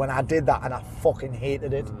back of when I did that and I fucking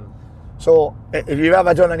hated it. So if you've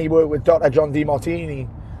ever done any work with Dr. John DeMartini,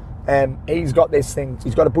 he's got this thing.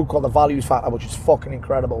 He's got a book called The Values Factor, which is fucking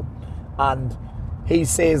incredible. And he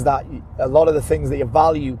says that a lot of the things that you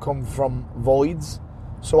value come from voids.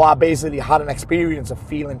 So I basically had an experience of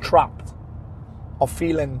feeling trapped, of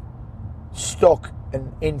feeling stuck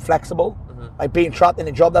and inflexible, like being trapped in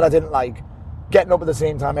a job that I didn't like, getting up at the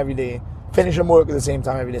same time every day, finishing work at the same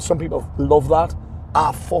time every day. Some people love that.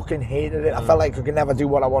 I fucking hated it. I felt like I could never do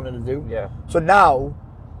what I wanted to do. Yeah. So now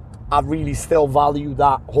I really still value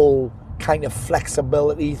that whole kind of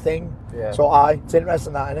flexibility thing. Yeah. So it's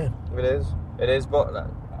interesting that, isn't it? It is, but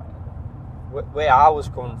where I was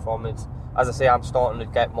coming from is, as I say, I'm starting to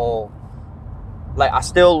get more, like, I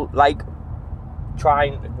still like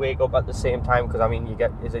trying to wake up at the same time, because I mean,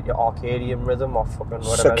 is it your circadian rhythm or fucking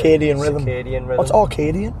whatever? Circadian rhythm. Circadian rhythm. What's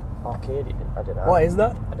Arcadian? Arcadian? I don't know. What is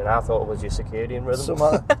that? I don't know, I thought it was your circadian rhythm.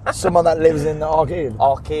 Someone that lives in the arcade.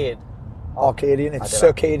 Arcade. Arcadian, it's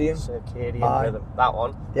I don't know. Circadian. Circadian rhythm. That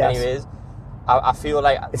one. Yes. Anyways, I feel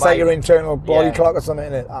like It's like your internal body clock or something,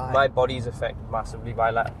 isn't it? My body's affected massively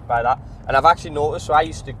by that. And I've actually noticed, so I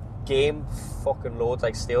used to game fucking loads,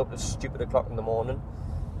 like stay up at stupid o'clock in the morning.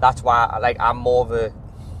 That's why I'm more of a,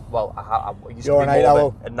 well, I used You're to be a night more owl.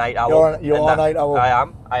 of a night owl. You're a night owl.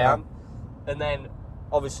 I am. And then,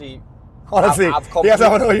 obviously, Honestly, I've you have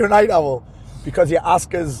to know you're a night owl, because your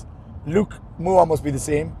Oscars, Luke Moore must be the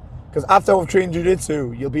same. Because after I've trained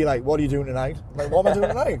jiu-jitsu, you'll be like, what are you doing tonight? I'm like, what am I doing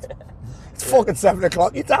tonight? It's fucking 7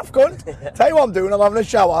 o'clock, you daft cunt. Tell you what I'm doing, I'm having a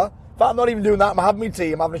shower. In fact, I'm not even doing that, I'm having my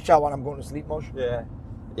tea, I'm having a shower, and I'm going to sleep, mush. Yeah.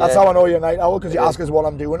 That's how I know you're a night owl, because you ask us what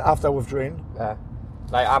I'm doing after we've trained. Yeah.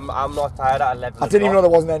 Like, I'm not tired at 11 I didn't even know there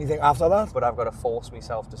wasn't anything after that. But I've got to force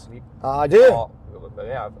myself to sleep. I did. Or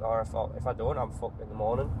if I don't, I'm fucked in the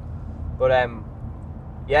morning. But,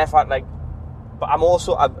 yeah, but I'm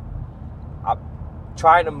also, I'm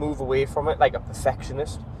trying to move away from it like a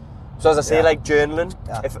perfectionist. So as I say, like journaling.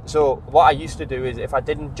 Yeah. So what I used to do is, if I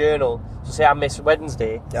didn't journal, so say I missed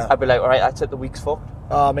Wednesday, I'd be like, all right, that's it, the week's fucked.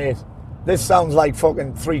 Oh, mate. This sounds like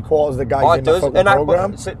fucking 3/4 of the guys in it the does. fucking And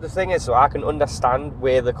program. so the thing is, so I can understand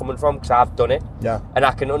where they're coming from, because I've done it. Yeah. And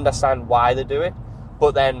I can understand why they do it.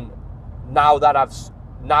 But then, now that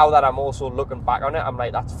I'm also looking back on it, I'm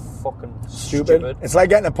like, that's fucking stupid. It's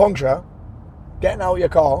like getting a puncture, getting out of your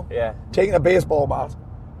car, Yeah. taking a baseball bat,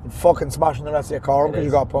 and fucking smashing the rest of your car It because you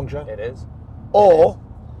is. got a puncture. It is. Or,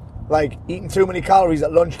 like, eating too many calories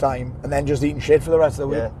at lunchtime and then just eating shit for the rest of the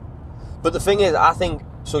week. Yeah. But the thing is, I think,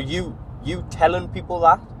 so you telling people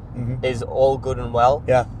that is all good and well.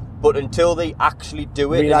 Yeah. But until they actually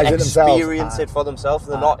do it Realise and it themselves. experience it for themselves,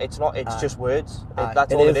 they're not. It's just words.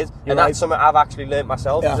 That's It all is. it is. You're And right. that's something I've actually learnt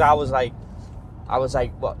myself. Because Yeah. I was like,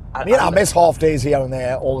 what? I mean, I miss half days here and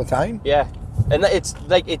there all the time. Yeah. And it's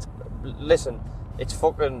like, listen, it's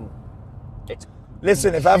fucking, it's,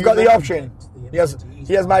 Listen, if I've got the option,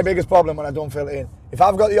 here's my biggest problem when I don't fill it in. If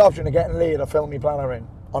I've got the option of getting laid or filling me planner in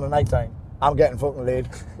on a night time, I'm getting fucking laid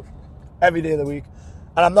every day of the week.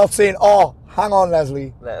 And I'm not saying, oh, hang on,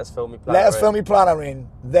 Leslie, let us film me. let us fill me planner in,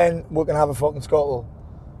 then we can have a fucking scuttle.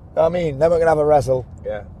 You know what I mean? Then we can have a wrestle.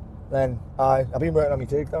 Yeah. Then I've been working on my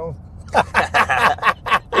takedown.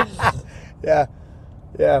 Yeah.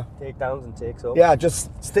 Takedowns and takes up. Yeah,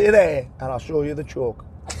 just stay there and I'll show you the choke.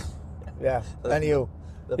 Yeah, anywho.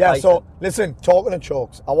 the Yeah, bite. so listen, talking of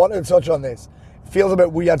chokes, I wanted to touch on this. It feels a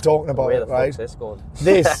bit weird talking about Where it, the right? fuck's this going?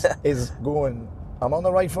 This is going, I'm on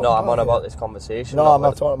the right fucking No, I'm path on here. about this conversation. No, I'm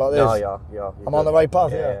not talking about this. No, yeah. I'm on the right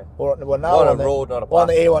path, yeah. We're now We're on the a road, not a We're on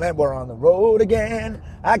the path. A1M, we're on the road again.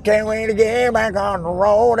 I can't wait to get back on the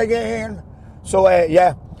road again. So,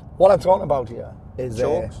 yeah, what I'm talking about here is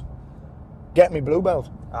Chokes. get me blue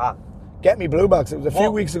belt. Get me blue belt. It was a few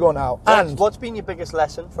What? weeks ago now. What's been your biggest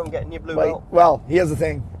lesson from getting your blue Right, belt? well, here's the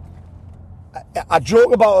thing. I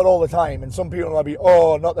joke about it all the time, and some people might be,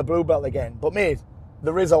 oh, not the blue belt again. But mate,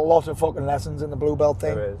 there is a lot of fucking lessons in the blue belt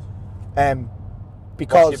thing. There is.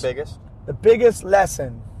 Because What's your biggest? the biggest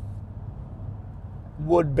lesson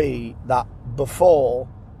would be that before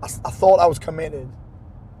I thought I was committed.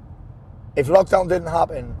 If lockdown didn't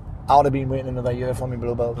happen, I would have been waiting another year for my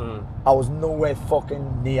blue belt. I was nowhere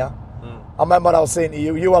fucking near. I remember what I was saying to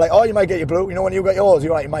you. You were like, oh, you might get your blue. You know, when you got yours, you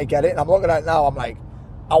were like, you might get it. And I'm looking at it now, I'm like,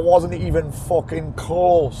 I wasn't even fucking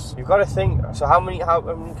close. You've got to think. So how many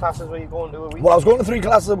classes were you going to a week? Well, I was going to 3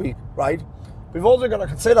 classes a week, right? We've also got to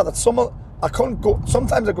consider that sometimes I could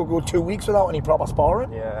go 2 weeks without any proper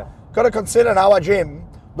sparring. Yeah. Got to consider in our gym,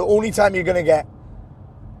 the only time you're going to get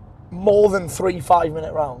more than 3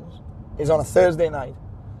 5-minute rounds is on a Thursday night.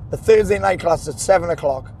 The Thursday night class is at 7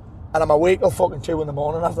 o'clock, and I'm awake till fucking 2 in the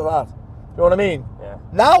morning after that. You know what I mean? Yeah.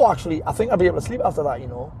 Now, actually, I think I'll be able to sleep after that, you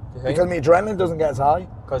know. Do you think? Because my adrenaline doesn't get as high.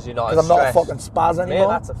 Because you're not Because I'm not a stressed. fucking spaz Mate, anymore.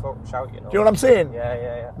 that's a fucking shout, you know. Do you know what I'm saying?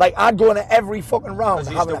 Yeah. Like, I'd go into every fucking round 'Cause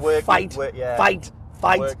you having used a to work- fight. work- yeah.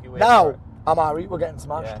 Work your way now, through it. I'm Ari, we're getting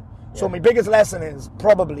smashed. Yeah, So yeah. my biggest lesson is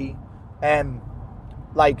probably,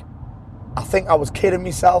 like, I think I was kidding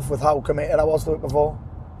myself with how committed I was to it before.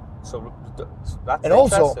 So that's And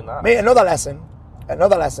also, interesting, that. mate, another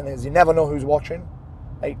lesson is you never know who's watching.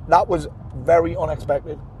 Like, that was very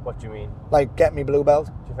unexpected. What do you mean? Like, get me blue belt.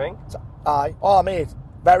 Do you think? Aye. Oh, mate.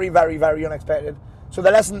 Very, very, very unexpected. So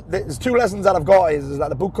there's 2 lessons that I've got is that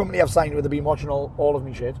the book company I've signed with have been watching all of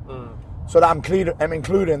me shit. So that I'm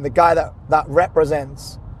including the guy that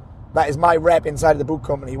represents, that is my rep inside of the book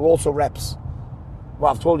company, who also reps.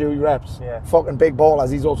 Well, I've told you who he reps. Yeah. Fucking big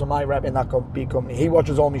ballers. He's also my rep in that big company. He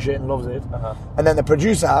watches all my shit and loves it. Uh-huh. And then the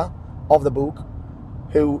producer of the book,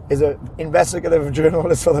 who is an investigative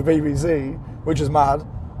journalist for the BBC, which is mad,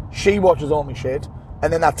 she watches all my shit.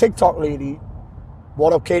 And then that TikTok lady,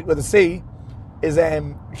 What Up Kate with a C, is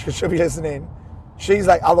she should be listening. She's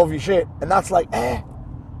like, I love your shit. And that's like, I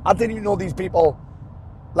didn't even know these people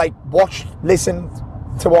like watched, listened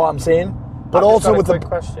to what I'm saying. But I've just also got a with quick the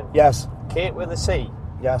question. Yes. Kate with a C,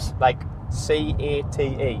 Yes. like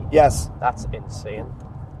C-A-T-E. Yes. That's insane.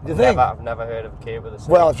 Do you think? I've never heard of Kate with a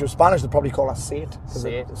C. Well, if you're Spanish, they probably call her Sate.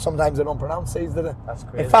 Sate. Sometimes they don't pronounce C's, do they? That's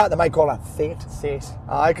crazy. In fact, they might call her Thate. Sate.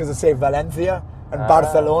 Aye, because they say Valencia and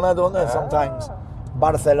Barcelona, don't they, sometimes?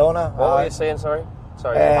 Barcelona. What were aye. you saying, sorry?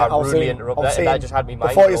 Sorry, I I was rudely saying- interrupted. I was That saying- just had me mind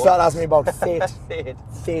Before you going. start asking me about Thate. Sate.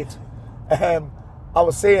 Thate. I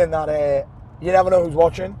was saying that you never know who's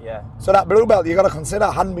watching. Yeah. So that blue belt, you got to consider,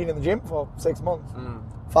 I hadn't been in the gym for 6 months,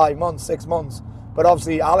 5 months, 6 months. But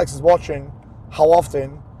obviously, Alex is watching how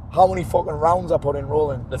often, how many fucking rounds I put in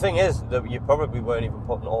rolling. The thing is that you probably weren't even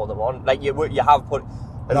putting all of them on. Like you have put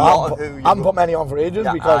a No, lot of who you I haven't put many on for ages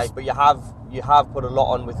Yeah, because aye, but you have put a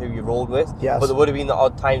lot on with who you rolled with. Yes. But there would have been the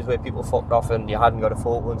odd times where people fucked off and you hadn't got a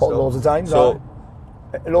photo and But stuff. loads of times, So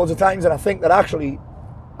loads of times, and I think that actually,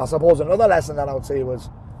 I suppose another lesson that I would say was,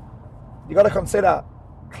 you got to consider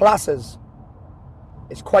classes.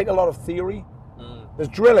 It's quite a lot of theory. There's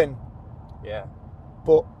drilling, yeah.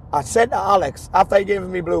 but I said to Alex after he gave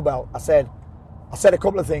me blue belt, I said a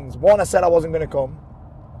couple of things. One, I said I wasn't going to come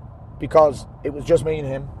because it was just me and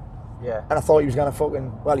him, Yeah. and I thought he was going to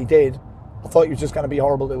fucking. Well, he did. I thought he was just going to be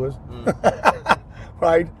horrible to us,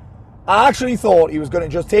 right? I actually thought he was going to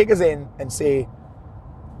just take us in and say,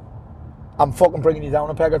 I'm fucking bringing you down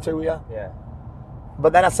a peg or two here. Yeah.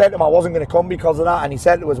 But then I said to him I wasn't going to come because of that, and he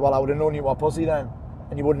said to us, well, I would have known you were a pussy then,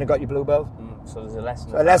 and you wouldn't have got your blue belt. So there's a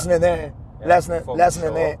lesson. So a lesson in there, Yeah, lesson fucking in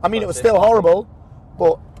sure. there. I mean, it was still horrible,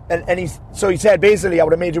 but and he said basically I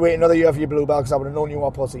would have made you wait another year for your blue belt because I would have known you were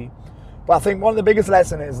a pussy. But I think one of the biggest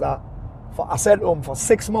lessons is that I said to him for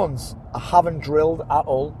 6 months I haven't drilled at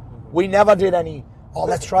all. We never did any. Oh,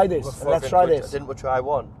 let's try this. Let's try this. Didn't we try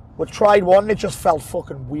one? We tried one. It just felt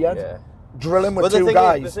fucking weird. Yeah. Drilling with But the two thing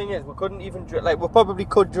guys. Is, the thing is, we couldn't even drill. Like, we probably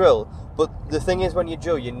could drill, but the thing is, when you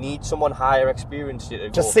drill, you need someone higher experienced to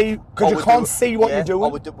Just go, see, because "Oh, you we can't do- see what yeah, you're doing.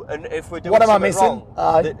 or we do- and if we're doing What am I something missing? wrong,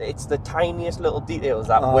 Aye. it's the tiniest little details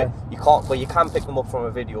that Aye. you can't. Well, you can pick them up from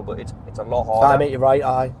a video, but it's a lot harder. Aye, mate, you're right.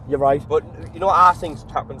 Aye, you're right. But you know what I think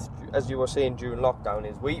happens, as you were saying during lockdown,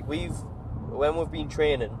 is when we've been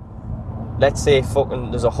training, let's say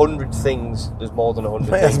fucking there's 100 things, there's more than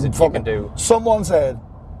 100 things that you can do. Someone said,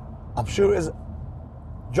 I'm sure it's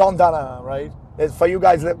John Danaher, right? For you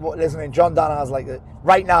guys listening, John Danaher is like,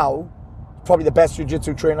 right now, probably the best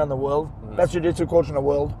jiu-jitsu trainer in the world, best jiu-jitsu coach in the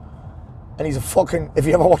world. And he's a fucking, if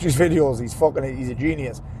you ever watch his videos, he's a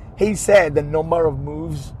genius. He said the number of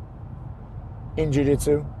moves in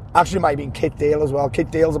jiu-jitsu, actually might have been Kit Dale as well. Kit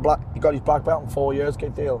Dale's he got his black belt in 4 years,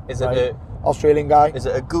 Kit Dale. Is it right? Australian guy? Is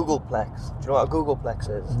it a Googleplex? Do you know what a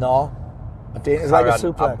Googleplex is? No. It's like a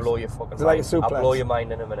suplex. I'll blow your fucking It's mind. like a suplex. I'll blow your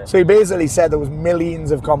mind in a minute. So he basically said there was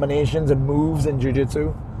millions of combinations and moves in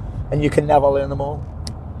jiu-jitsu, and you can never learn them all.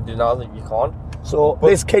 You know that you can't. So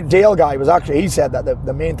this Kid Dale guy he said that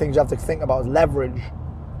the main things you have to think about is leverage,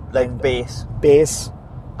 Like base. base,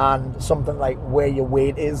 and something like where your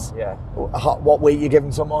weight is. Yeah. What weight you're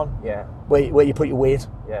giving someone. Yeah. Where you put your weight.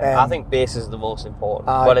 Yeah. I think base is the most important.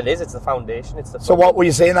 Aye. Well, it is. It's the foundation. It's the. So what were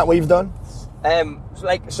you saying that we've done?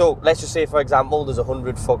 So let's just say, for example, there's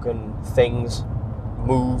 100 fucking things,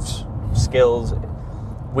 moves, skills.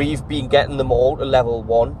 We've been getting them all to level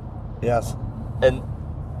 1, Yes. and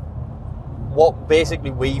what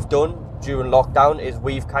basically we've done during lockdown is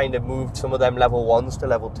we've kind of moved some of them level 1s to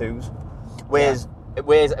level 2s. Whereas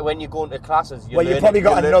when you go into classes, Well, you probably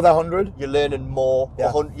got another 100. You're learning more.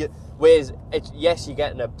 Yeah. Whereas, yes, you're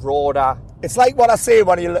getting a broader... It's like what I say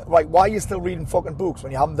when you like, why are you still reading fucking books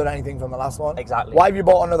when you haven't done anything from the last one? Exactly. Why have you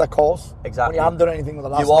bought another course? Exactly. When you haven't done anything with the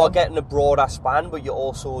last You are one? getting a broader span, but you're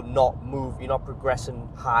also you're not progressing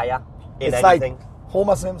higher in It's anything. like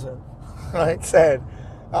Homer Simpson, right? Said,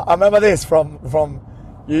 I remember this from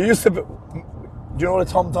you used to be, do you know what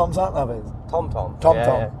a TomTom sat nav is? TomTom. TomTom.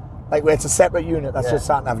 Yeah. Like where it's a separate unit that's Yeah. just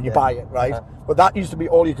sat nav and you Yeah. buy it, right? Uh-huh. But that used to be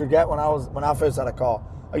all you could get when I first had a car.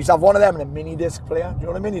 I used to have one of them and a mini disc player. Do you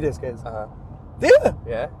know what a mini disc is? Uh-huh. Do you?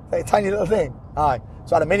 Yeah. Like a tiny little thing. Aye.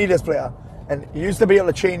 So I had a mini disc player and you used to be able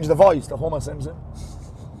to change the voice to Homer Simpson.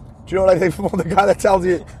 Do you know, like the guy that tells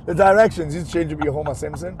you the directions, you used to change it to be Homer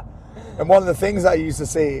Simpson. And one of the things that he used to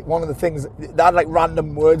say, they had like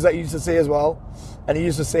random words that he used to say as well. And he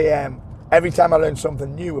used to say, every time I learn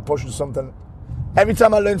something new, it pushes something. Every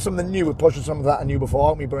time I learn something new, it pushes something that I knew before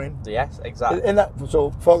out of my brain. Yes, exactly. In that,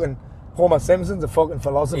 so fucking Homer Simpson's a fucking He's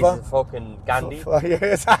philosopher. a fucking Gandhi.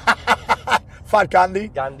 Yes. Fat Gandhi.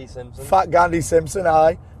 Gandhi Simpson. Fat Gandhi Simpson,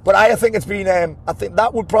 aye. But I think it's been, I think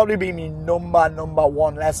that would probably be my number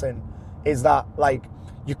one lesson, is that, like,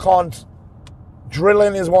 you can't,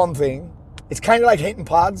 drilling is one thing. It's kind of like hitting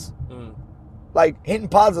pads. Like, hitting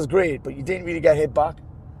pads is great, but you didn't really get hit back.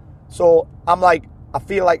 So, I'm like, I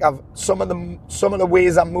feel like some of the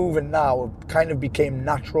ways I'm moving now kind of became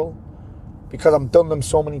natural because I've done them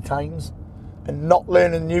so many times. And not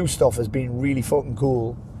learning new stuff has been really fucking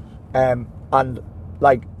cool. And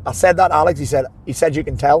like I said that, Alex, he said you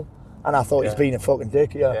can tell, and I thought he's being a fucking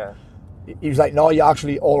dick. Yeah. He was like, no, you're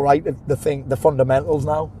actually all right at the fundamentals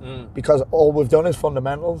now, because all we've done is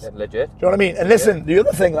fundamentals. Yeah, legit. Do you know what I mean? And listen, the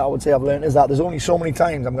other thing that I would say I've learned is that there's only so many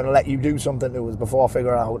times I'm going to let you do something to us before I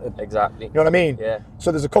figure out it. Exactly. You know what I mean? Yeah.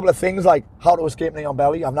 So there's a couple of things like how to escape neon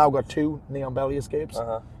belly. I've now got 2 neon belly escapes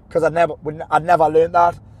because I'd never learned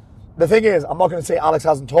that. The thing is, I'm not going to say Alex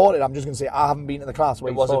hasn't taught it. I'm just going to say I haven't been to the class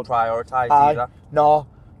where It wasn't prioritised either. No,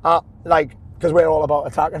 like, because we're all about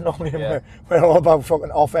attacking normally. Yeah. We're all about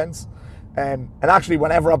fucking offense. And actually,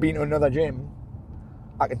 whenever I've been to another gym,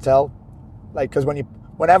 I can tell. Like, because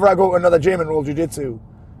whenever I go to another gym and roll jiu-jitsu,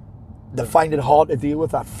 they find it hard to deal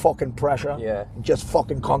with that fucking pressure. Yeah. Just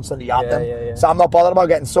fucking constantly at them. Yeah. So I'm not bothered about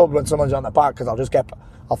getting subbed when someone's on the back, because I'll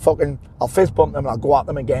fist bump them and I'll go at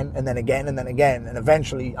them again and then again and then again, and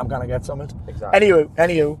eventually I'm gonna get something. Exactly.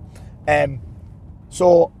 Anywho,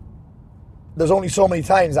 so there's only so many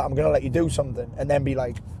times that I'm gonna let you do something and then be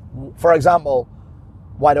like, for example,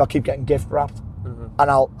 why do I keep getting gift wrapped?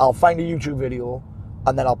 And I'll find a YouTube video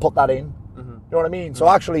and then I'll put that in. You know what I mean? So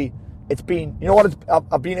actually, it's been, you know what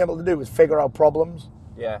I've been able to do is figure out problems.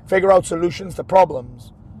 Yeah. Figure out solutions to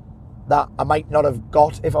problems that I might not have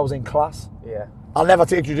got if I was in class. Yeah. I'll never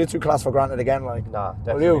take jiu-jitsu class for granted again. Like, Nah, will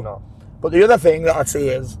definitely you? not. But the other thing that I'd say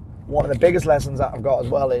is, one of the biggest lessons that I've got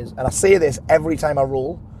as well is, and I say this every time I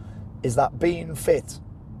roll, is that being fit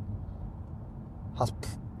has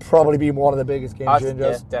probably been one of the biggest game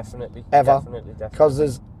changers. Yeah, definitely. Ever. Definitely.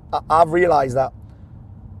 Because I've realised that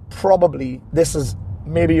probably, this is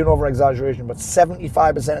maybe an over-exaggeration, but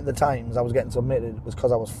 75% of the times I was getting submitted was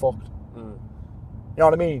because I was fucked. You know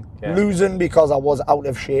what I mean? Yeah. Losing because I was out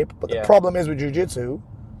of shape. But the Yeah. problem is with jiu-jitsu,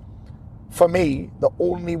 for me, the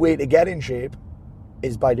only way to get in shape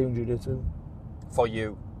is by doing jiu-jitsu. For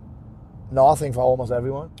you. No, I think for almost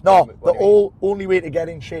everyone. No, What the do you mean? only way to get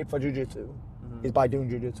in shape for jiu-jitsu is by doing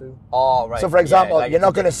jiu-jitsu. Oh, right. So, for example, like you're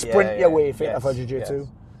not going to yeah, sprint your way fitter yes, for jiu-jitsu. yes.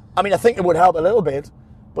 I mean, I think it would help a little bit,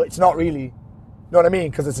 but it's not really. You know what I mean?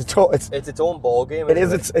 Because it's It's its own ball game. it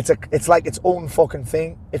is. It's like its own fucking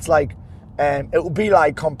thing. It's like, it would be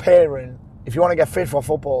like comparing. If you want to get fit for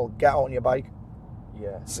football, get out on your bike.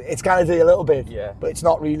 Yeah. It's kind of do a little bit, Yeah. but it's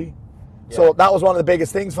not really. Yeah. So that was one of the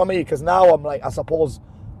biggest things for me, because now I'm like, I suppose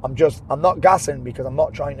I'm not gassing because I'm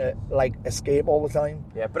not trying to like escape all the time.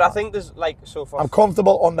 Yeah, but I think there's like so far. I'm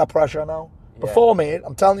comfortable under pressure now. Yeah. Before, mate,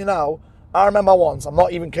 I'm telling you now, I remember once, I'm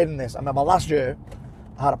not even kidding this, I remember last year,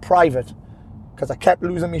 I had a private, because I kept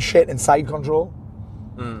losing me shit in side control,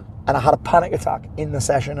 and I had a panic attack in the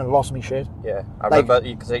session and lost me shit. Yeah, I Like- remember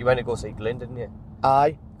because you went to go see Glyn, didn't you?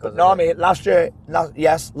 Aye. But Because no, of it. mate, last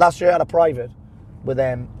year I had a private with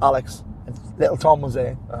Alex, and little Tom was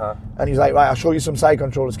there, and he was like, right, I'll show you some side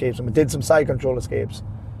control escapes, and we did some side control escapes,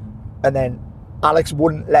 and then Alex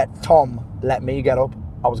wouldn't let Tom let me get up.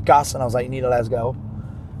 I was gassed, and I was like, you need to let us get up.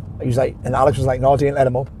 He was like, and Alex was like, no, didn't let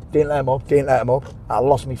him up. I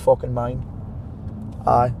lost me fucking mind.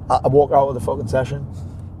 I walked out of the fucking session.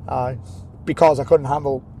 Because I couldn't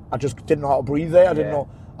handle, I just didn't know how to breathe there. I didn't Yeah. know.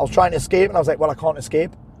 I was trying to escape, and I was like, well, I can't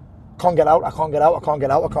escape. Can't get out.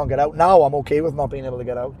 Now I'm okay with not being able to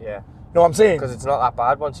get out. Yeah. You know what I'm saying? Because it's not that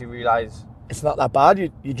bad once you realise it's not that bad.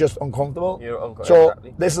 You're just uncomfortable. You're uncomfortable. So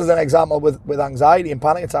Exactly. this is an example with anxiety and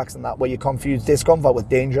panic attacks and that, where you confuse discomfort with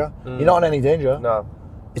danger. You're not in any danger. No.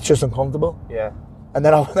 It's just uncomfortable. Yeah. And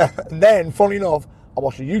then, funny enough, I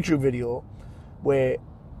watched a YouTube video where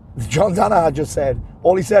John Danaher just said,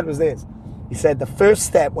 all he said was this. He said the first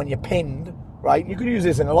step when you're pinned, right? You could use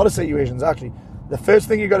this in a lot of situations actually. The first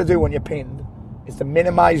thing you got to do when you're pinned is to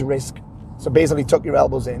minimize risk. So basically tuck your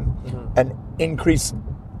elbows in and increase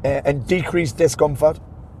and decrease discomfort.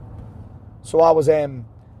 So I was, and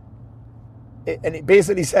it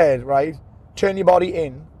basically said, right, turn your body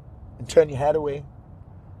in and turn your head away.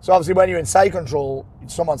 So obviously when you're in side control,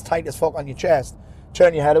 someone's tight as fuck on your chest,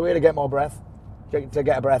 turn your head away to get more breath, to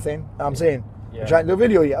get a breath in. You know what I'm saying? Yeah. You're trying to do a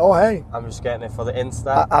video, yeah. Oh, hey. I'm just getting it for the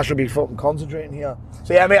Insta. I should be fucking concentrating here.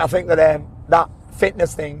 So yeah, mate, I think that that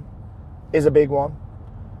fitness thing is a big one.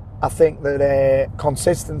 I think that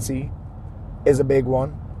consistency is a big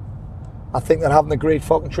one. I think that having a great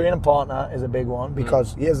fucking training partner is a big one,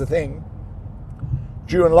 because here's the thing.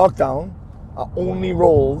 During lockdown, I only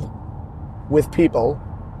rolled with people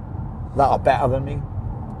that are better than me.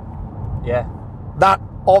 Yeah. That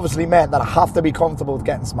obviously meant that I have to be comfortable with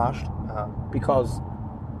getting smashed, because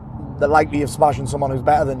the likelihood of smashing someone who's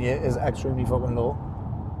better than you is extremely fucking low.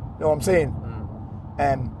 You know what I'm saying?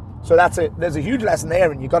 So that's it. There's a huge lesson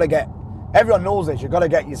there, and you got to get. Everyone knows this. You got to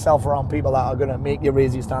get yourself around people that are going to make you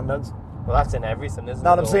raise your standards. Well, that's in everything, isn't it?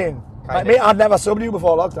 Know what I'm saying? Like, mate, I'd never subbed you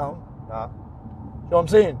before lockdown. No. You know what I'm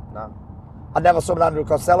saying? No. I'd never subbed Andrew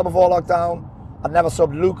Costello before lockdown. I'd never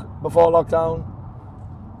subbed Luke before lockdown.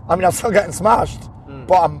 I mean, I'm still getting smashed,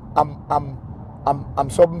 but I'm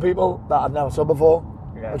subbing people that I've never subbed before,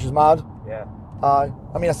 which is mad. Yeah. I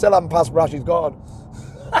mean, I still haven't passed Brashy's God.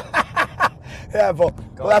 Yeah, but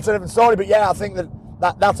that's a different story. But yeah, I think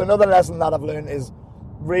that's another lesson that I've learned is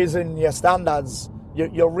raising your standards.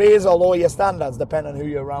 You'll raise or lower your standards depending on who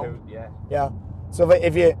you're around. Yeah. So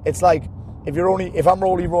if I'm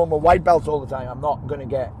only rolling with white belts all the time, I'm not going to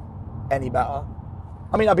get any better.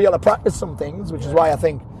 I mean, I'll be able to practice some things, which is why I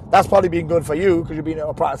think that's probably been good for you, because you've been able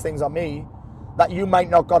to practice things on me that you might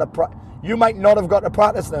not have got to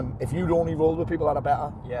practice them if you'd only rolled with people that are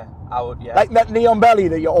better. Yeah, I would. Yeah. Like that neon belly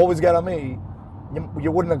that you always get on me,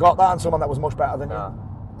 you wouldn't have got that on someone that was much better than you.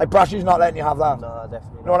 Like Brashy's not letting you have that. No,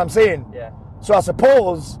 definitely. You know what I'm saying? Yeah. So I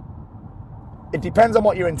suppose it depends on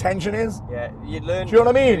what your intention is. Yeah, you learn. Do you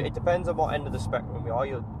know what I mean? It depends on what end of the spectrum you are.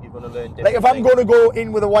 You're going to learn different Like if I'm things. going to go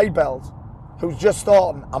in with a white belt who's just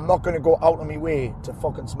starting, I'm not going to go out of my way to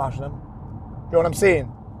fucking smash them. You know what I'm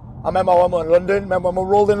saying? I remember when we were in London. Remember when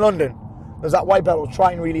we rolled in London? There's that white belt who was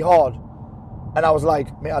trying really hard, and I was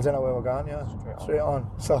like, mate, I don't know where we're going. Yeah, straight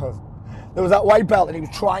on. So there was that white belt, and he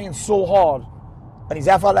was trying so hard, and his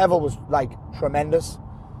effort level was like tremendous.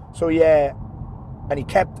 So yeah, and he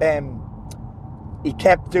kept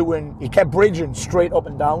bridging straight up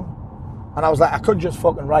and down, and I was like, I could just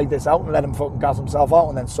fucking ride this out and let him fucking gas himself out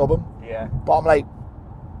and then sub him. Yeah. But I'm like,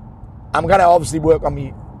 I'm gonna obviously work on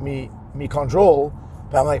me control,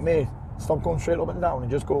 but I'm like, mate, stop going straight up and down and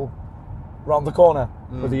just go round the corner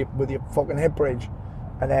with your fucking hip bridge.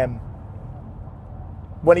 And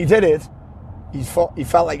when he did it, I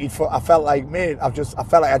felt like, mate, I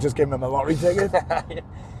felt like I just gave him a lottery ticket.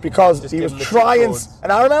 Because Just he give was him the trying, cheat codes.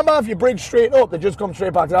 and I remember if you bridge straight up, they just come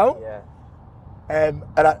straight back down. Yeah. And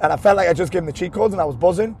I felt like I just gave him the cheat codes, and I was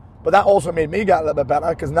buzzing. But that also made me get a little bit better,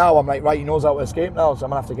 because now I'm like, right, he knows how to escape now, so I'm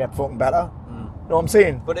gonna have to get fucking better. You know what I'm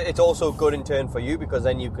saying? But it's also good in turn for you, because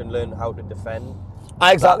then you can learn how to defend.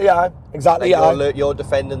 Exactly. You're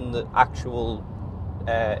defending the actual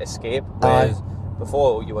escape, whereas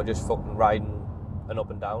before you were just fucking riding and up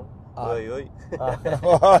and down.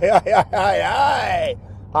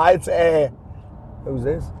 I'd say, who's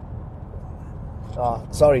this?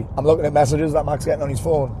 Sorry, I'm looking at messages that Mac's getting on his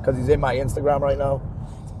phone because he's in my Instagram right now.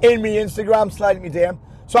 In me Instagram, sliding me DM.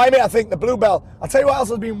 So I think the blue belt. I'll tell you what else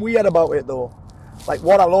has been weird about it though. Like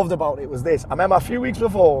what I loved about it was this. I remember a few weeks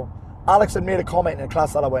before, Alex had made a comment in a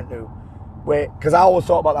class that I went to, because I always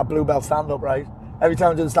talk about that blue belt stand up, right? Every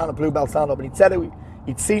time I do the stand up, blue belt stand up, and he'd said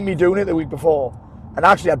he'd seen me doing it the week before, and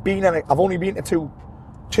actually I've only been to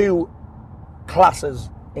two classes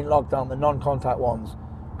in lockdown, the non-contact ones,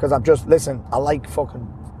 because I like fucking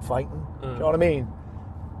fighting. Do you know what I mean?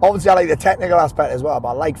 Obviously I like the technical aspect as well, but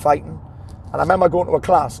I like fighting. And I remember going to a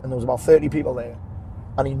class and there was about 30 people there,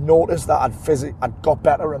 and he noticed that I'd got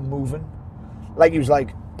better at moving. Like he was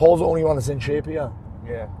like, Paul's the only one that's in shape here.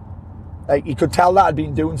 Yeah. Like he could tell that I'd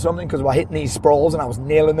been doing something, because we're hitting these sprawls and I was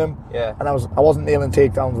nailing them. Yeah. And I wasn't nailing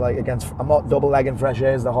takedowns like I'm not double legging fresh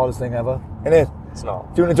air is the hardest thing ever, innit? It's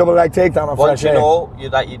not. Doing a double leg takedown on Once fresh you air. know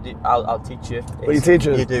that you do, I'll teach you. What do you teach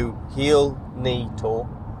us? You do heel, knee, toe.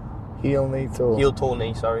 Heel, knee, toe. Heel, toe,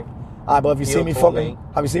 knee. Sorry. But have you heel, seen me toe, fucking? knee.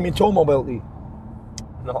 Have you seen me toe mobility?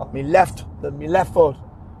 No. Me left foot.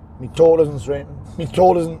 Me toe doesn't straighten. Me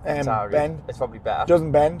toe doesn't Sorry. bend. It's probably better.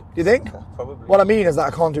 Doesn't bend. Do you think? Probably. What I mean is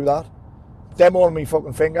that I can't do that. Demo on me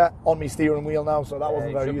fucking finger on me steering wheel now, so that Yeah,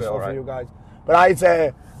 wasn't you very should be useful for alright. you guys. But I'd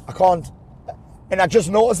say I can't. And I just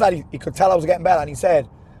noticed that he could tell I was getting better, and he said,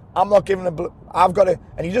 "I'm not giving a blue. I've got to."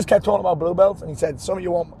 And he just kept talking about blue belts, and he said, "Some of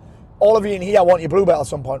you want, all of you in here want your blue belt at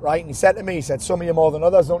some point, right?" And he said to me, "He said some of you more than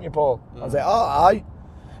others, don't you, Paul?" I was like, "Oh, aye."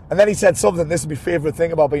 And then he said something. This is my favourite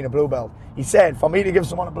thing about being a blue belt. He said, "For me to give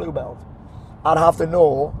someone a blue belt, I'd have to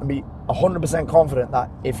know and be 100% confident that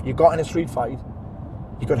if you got in a street fight,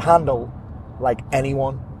 you could handle like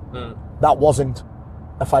anyone that wasn't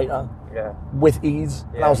a fighter Yeah. with ease."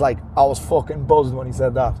 And Yeah. I was fucking buzzed when he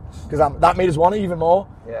said that, because that made us want it even more.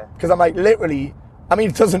 Yeah. Because I'm like, literally, I mean,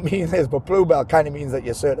 it doesn't mean this, but blue belt kind of means that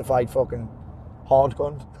you're certified fucking hard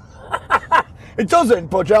cunt. It doesn't,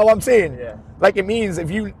 but you know what I'm saying? Yeah. Like, it means if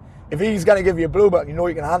he's gonna give you a blue belt, you know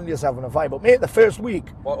you can handle yourself in a fight. But mate, the first week,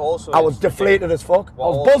 What also I was is- deflated as fuck. I What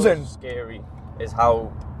was also buzzing. is scary is how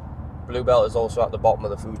blue belt is also at the bottom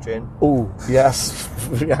of the food chain. Ooh, yes,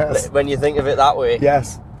 yes, When you think of it that way,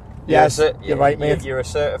 yes, you're yes. You're right, mate. You're a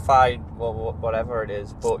certified, well, whatever it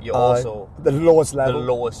is, but you're also the lowest the level.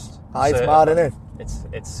 lowest. It's certified. mad, innit?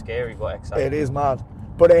 It's scary but exciting. It is mad.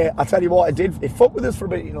 But I tell you what, it fucked with this for a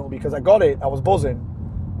bit, you know, because I got it, I was buzzing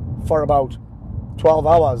for about 12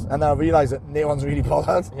 hours, and then I realised that no one's really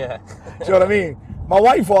bothered. Yeah. Do you know what I mean? My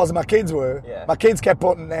wife was and my kids were. Yeah. My kids kept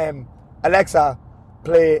putting Alexa,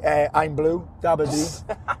 play I'm Blue, Dabba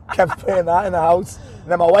Dee. Kept playing that in the house.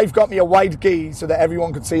 And then my wife got me a white gi so that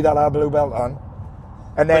everyone could see that I had a blue belt on.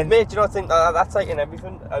 And But then, mate, do you not think that's like in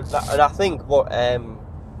everything? And I think what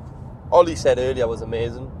Ollie said earlier was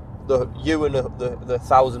amazing. You and the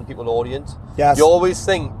 1,000 people audience. Yes. You always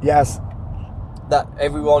think yes, that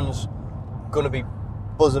everyone's going to be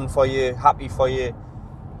buzzing for you, happy for you,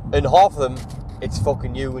 and half of them, it's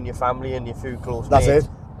fucking you and your family and your few close That's mates.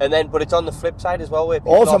 it. And then, but it's on the flip side as well, where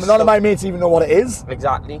people also are none stuck, of my mates even know what it is.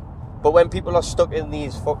 exactly. But when people are stuck in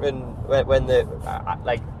these fucking when they're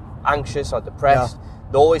like anxious or depressed,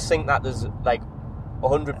 they always think that there's like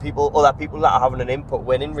 100 people, other people that are having an input.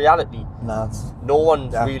 When in reality, Nah, no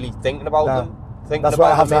one's Yeah. really thinking about Nah. them. Thinking that's why I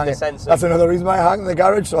about have to them in hang the it. sense That's of another reason why I hang in the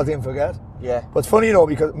garage, so I didn't forget. yeah, But it's funny, you know,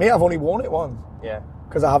 because me, I've only worn it once yeah,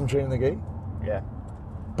 because I haven't trained the gi. yeah,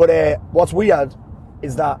 But what's weird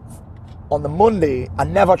is that on the Monday, I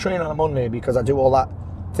never train on a Monday because I do all that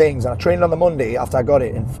things, and I trained on the Monday after I got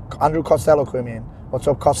it, and Andrew Costello came in. What's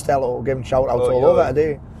up, Costello? Giving shout outs all over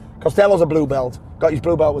today. Costello's a blue belt. Got his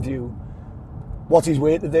blue belt with you. What's his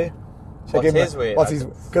weight today? What's his weight? What's his?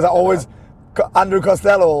 Because I always Andrew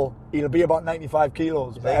Costello. He'll be about 95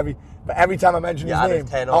 kilos. But every time I mention You his added name,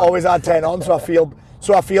 10 I on. always add 10 on. So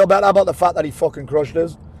I feel better about the fact that he fucking crushed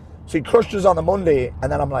us. So he crushed us on the Monday, and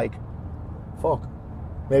then I'm like, fuck,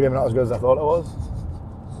 maybe I'm not as good as I thought I was.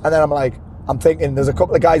 And then I'm thinking, there's a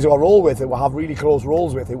couple of guys who I roll with, who I have really close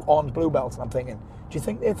rolls with, who aren't blue belts, and I'm thinking, do you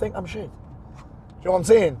think they think I'm shit? Do you know what I'm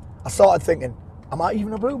saying? I started thinking, am I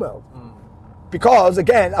even a blue belt? Because,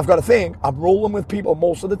 again, I've got to think, I'm rolling with people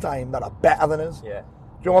most of the time that are better than us. yeah, Do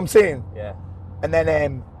you know what I'm saying? yeah. And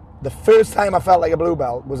then the first time I felt like a blue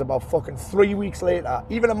belt was about fucking 3 weeks later,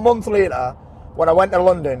 even a month later, when I went to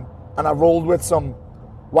London and I rolled with some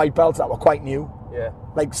white belts that were quite new. Yeah.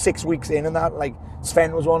 Like 6 weeks in and that, like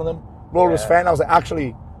Sven was one of them. Rolled with Yeah. Sven, I was like,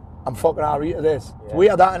 actually, I'm fucking alright at this. It's Yeah.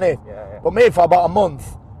 weird, that, innit? Yeah, yeah. But mate, for about a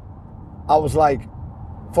month, I was like,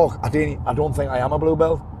 fuck, I don't think I am a blue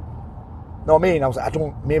belt. Know what I mean? I was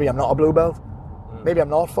like, maybe I'm not a blue belt. Maybe I'm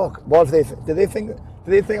not, fuck. What if do they think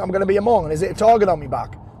I'm going to be a Hmong? And is it a target on me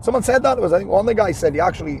back? Someone said that to us. I think one of the guys said he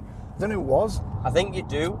actually, I don't know who it was. I think you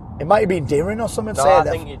do. It might have been Darren or someone No, said I that.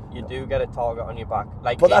 think you do get a target on your back.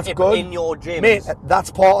 Like, But that's if good. in your gym. Mate, that's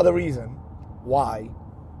part of the reason why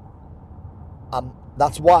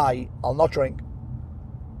that's why I'll not drink.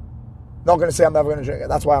 Not going to say I'm never going to drink it.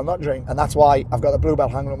 That's why I'll not drink. And that's why I've got the blue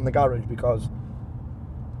belt hanging up in the garage, because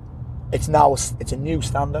it's a new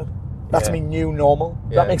standard. That's Yeah. my new normal.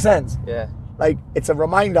 Does Yeah. that make sense? Yeah. Like, it's a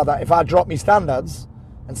reminder that if I drop my standards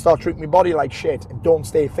and start treating my body like shit and don't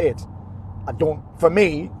stay fit, I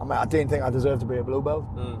didn't think I deserve to be a blue belt.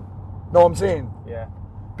 Know what I'm saying? Yeah.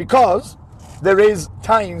 Because there is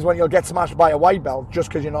times when you'll get smashed by a white belt just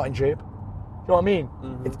because you're not in shape. You know what I mean?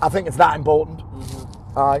 I think it's that important.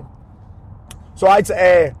 Aye. So I'd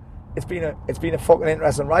say it's been a fucking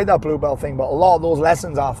interesting ride, that blue belt thing. But a lot of those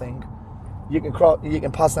lessons, I think, you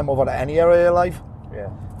can pass them over to any area of your life. Yeah.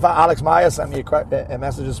 In fact, Alex Meyer sent me a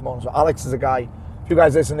message this morning. So Alex is a guy, if you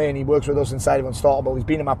guys listen in, he works with us inside of Unstartable. He's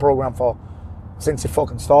been in my program since it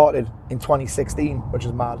fucking started in 2016, which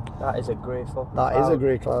is mad. That is a great fucking That is a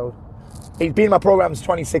great cloud. He's been in my program since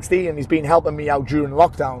 2016, and he's been helping me out during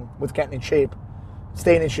lockdown with getting in shape,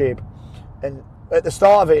 staying in shape. And at the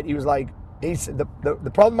start of it, he was like,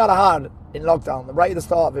 the problem that I had in lockdown, right at the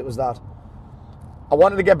start of it, was that I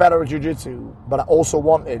wanted to get better at jiu-jitsu, but I also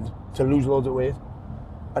wanted to lose loads of weight.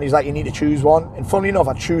 And he's like, you need to choose one. And funnily enough,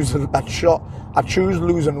 I choose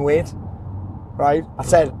losing weight, right? I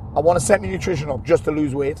said, I want to set my nutrition up just to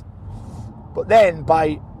lose weight. But then,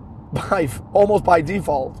 almost by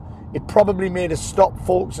default, it probably made us stop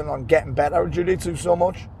focusing on getting better at jiu-jitsu so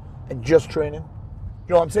much and just training.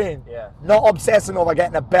 You know what I'm saying? Yeah. Not obsessing over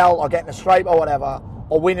getting a belt or getting a stripe or whatever,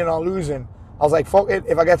 or winning or losing. I was like, fuck it,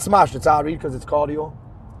 if I get smashed, it's alright because it's cardio.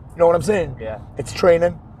 You know what I'm saying? Yeah. It's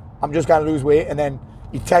training. I'm just going to lose weight. And then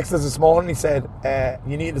he texted us this morning. He said,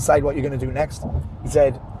 you need to decide what you're going to do next. He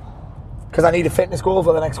said, because I need a fitness goal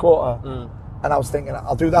for the next quarter. And I was thinking,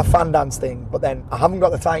 I'll do that fan dance thing, but then I haven't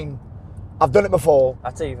got the time. I've done it before.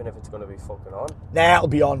 That's even if it's going to be fucking on. Nah, it'll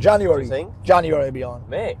be on January. You think? January will be on.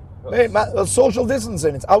 Mate, Well, social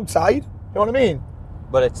distancing, it's outside. You know what I mean?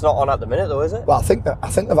 but it's not on at the minute though, is it? Well, I think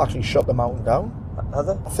they've actually shut the mountain down. Are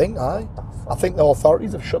they? I think the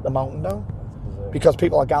authorities have shut the mountain down because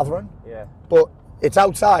people are gathering. Yeah. But it's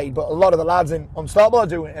outside, but a lot of the lads in Unstoppable are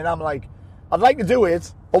doing it, and I'm like, I'd like to do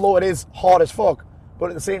it, although it is hard as fuck, but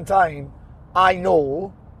at the same time, I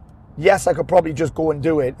know, yes, I could probably just go and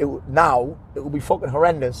do it. It would be fucking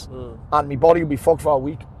horrendous, and my body would be fucked for a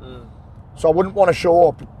week. So I wouldn't want to show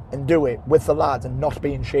up and do it with the lads and not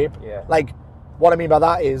be in shape. Yeah. Like, what I mean by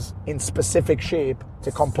that is in specific shape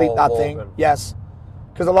to complete Full that walking. thing. Yes.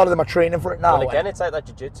 Because a lot of them are training for it now. But again, it's like that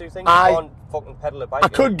jiu-jitsu thing. You I- can't fucking pedal a bike. I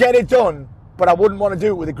could get it done, but I wouldn't want to do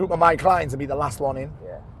it with a group of my clients and be the last one in.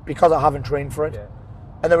 Yeah. Because I haven't trained for it. Yeah.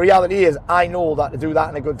 And the reality is, I know that to do that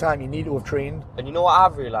in a good time, you need to have trained. And you know what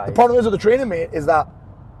I've realised? The problem is with the training, mate, is that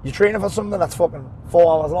you're training for something that's fucking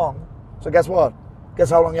 4 hours long. So guess what? Guess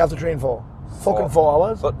how long you have to train for? Fucking 4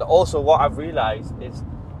 hours. But also what I've realised is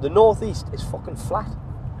the northeast is fucking flat.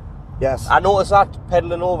 Yes. I noticed that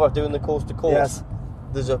pedalling over, doing the coast to coast. Yes.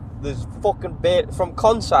 There's fucking from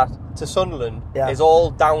Consett to Sunderland Yeah. is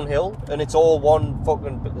all downhill, and it's all one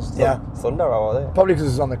fucking Yeah. thunder over there. Probably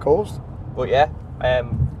because it's on the coast. But yeah,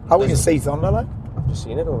 How can you see thunder, like? I've just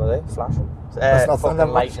seen it over there flashing. That's not fucking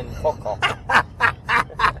thunder, lightning. Fuck off.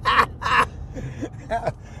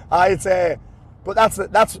 I'd say, but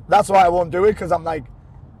that's why I won't do it, because I'm like,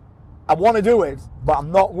 I want to do it, but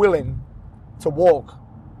I'm not willing to walk.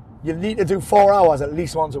 You need to do 4 hours at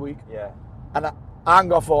least once a week, Yeah. and I ain't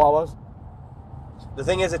got 4 hours. The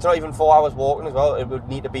thing is, it's not even 4 hours walking as well. It would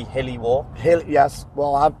need to be hilly walk. Yes,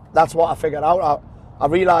 well, that's what I figured out. I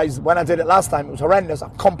realised when I did it last time, it was horrendous. I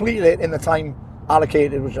completed it in the time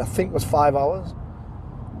allocated, which I think was 5 hours,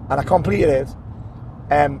 and I completed it.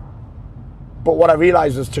 But what I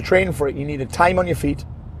realised was to train for it, you needed time on your feet,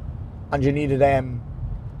 and you needed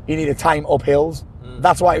time up hills.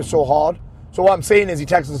 That's why it was so hard. So what I'm saying is, he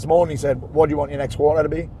texted this morning. He said, "What do you want your next quarter to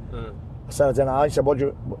be?" I said, "I don't know." He said,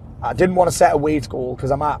 I didn't want to set a weight goal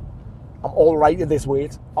because I'm all right at this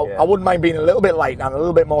weight. I wouldn't mind being a little bit light and a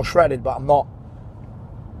little bit more shredded, but I'm not.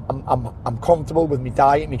 I'm comfortable with my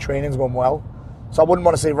diet, my training's going well. So I wouldn't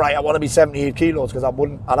want to say, right, I want to be 78 kilos, because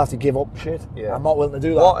I'd have to give up shit. Yeah. I'm not willing to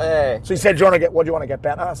do that. So he said, what do you want to get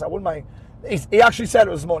better? I said, I wouldn't mind. He actually said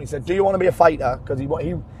it this morning. He said, do you want to be a fighter? Because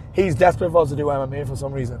he's desperate for us to do MMA for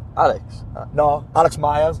some reason. Alex. No, Alex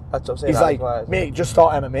Myers. That's what I'm saying. He's Alex like, Myers. mate, just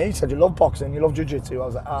start MMA. He said, you love boxing, you love jiu-jitsu. I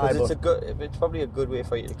was like, Because it's probably a good way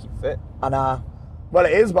for you to keep fit. And well,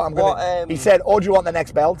 it is, but I'm going to... He said, do you want the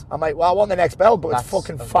next belt? I'm like, well, I want the next belt, but it's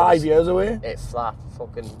fucking 5 years away. It's flat.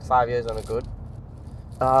 Fucking 5 years on a good.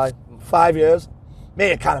 5 years.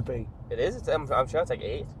 Mate, it can't be. It is. I'm sure it's like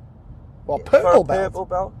 8. Well, For a purple belt? purple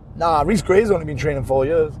belt? Nah, Reece Gray's only been training 4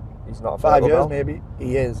 years. He's not a 5 purple years, belt. maybe.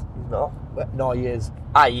 He is. He's not. But, no, he is.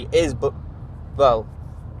 He is, but... Well...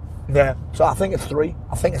 Yeah. So I think it's 3.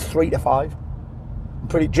 I think it's 3 to 5.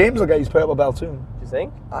 James will get his purple belt soon. Do you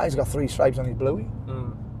think? He's got 3 stripes on his bluey.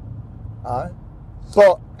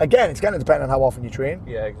 But again, it's going to depend on how often you train.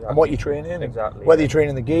 Yeah, exactly. And what you train in. Exactly. Whether you train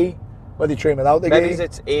in the gi, whether you train without the gi. Maybe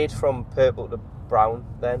it's 8 from purple to brown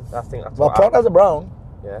then. I think that's Well, what Proctor's a brown.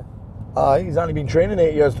 Yeah. He's only been training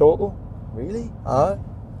 8 years total. Really? Aye.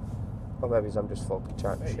 Or maybe I'm just fucking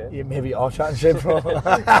chatting shit. You maybe are chatting shit, bro.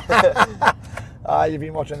 You've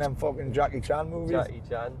been watching them fucking Jackie Chan movies. Jackie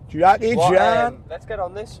Chan. Jackie Chan. Let's get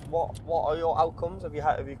on this. What are your outcomes? Have you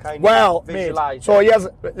kind Well, of mate. visualised? So yes,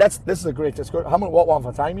 this is a great discussion. How much? What one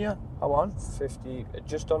for time here? How on? 50,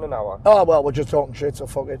 just on an hour. Oh well, we're just talking shit, so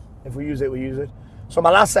fuck it. If we use it, we use it. So my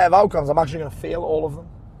last set of outcomes, I'm actually going to fail all of them.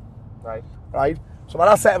 Right. So my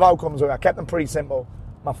last set of outcomes, I kept them pretty simple.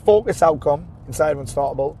 My focus outcome inside of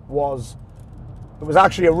Unstartable was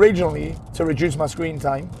actually originally to reduce my screen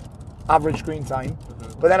time, average screen time.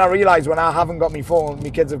 But then I realised when I haven't got my phone, my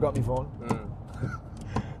kids have got my phone.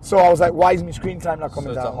 So I was like, why is my screen time not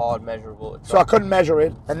coming down? So it's a hard measurable. So I couldn't measure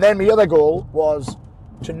it. And then my other goal was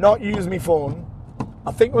to not use my phone.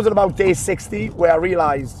 I think it was at about day 60 where I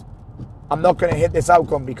realised I'm not going to hit this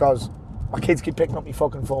outcome because my kids keep picking up my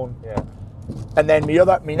fucking phone. Yeah. And then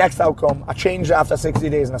my next outcome, I changed it after 60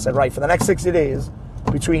 days and I said, right, for the next 60 days,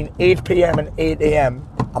 between 8 p.m. and 8 a.m.,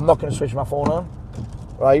 I'm not going to switch my phone on,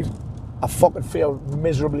 right? I fucking failed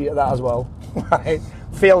miserably at that as well, right?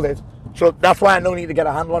 Failed it. So that's why I now need to get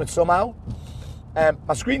a handle on it somehow.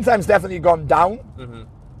 My screen time's definitely gone down,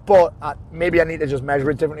 but maybe I need to just measure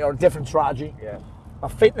it differently or a different strategy. Yeah. My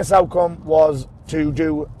fitness outcome was to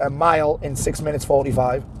do a mile in 6 minutes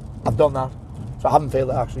 45. I've done that, so I haven't failed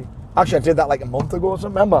it actually. Actually, I did that like a month ago or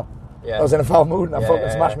something, remember? Yeah. I was in a foul mood and I fucking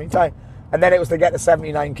smashed me time. And then it was to get to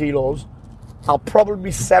 79 kilos. I'll probably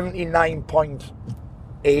be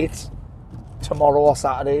 79.8 tomorrow or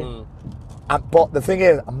Saturday. But the thing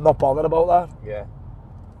is, I'm not bothered about that. Yeah.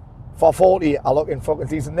 For 40, I look in fucking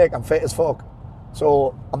decent nick. I'm fit as fuck.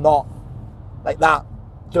 So I'm not, like that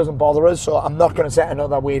doesn't bother us. So I'm not going to set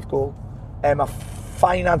another weight goal. My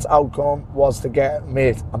finance outcome was to get,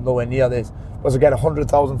 mate, I'm nowhere near this, was to get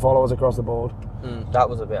 100,000 followers across the board. That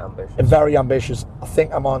was a bit ambitious. Very ambitious. I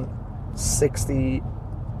think I'm on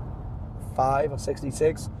 65 or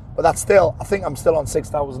 66. But that's still, I think I'm still on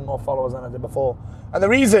 6,000 more followers than I did before. And the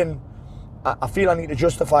reason I feel I need to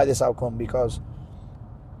justify this outcome because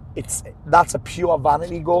that's a pure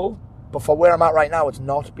vanity goal. But for where I'm at right now, it's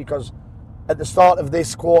not, because at the start of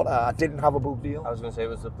this quarter, I didn't have a book deal. I was going to say it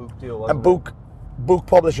was the book deal, wasn't And book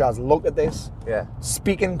publishers, look at this. Yeah.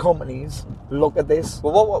 Speaking companies, look at this.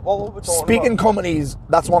 Well, what were we talking Speaking about? companies,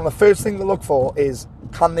 that's one of the first things to look for is,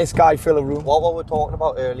 can this guy fill a room? What were we talking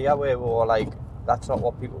about earlier where we were like, that's not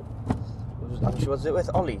what people... Was it with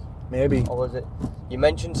Ollie? Maybe. Or was it... You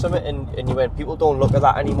mentioned something and you went, people don't look at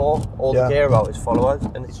that anymore. All they care about is followers.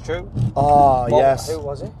 And it's true. Yes. Who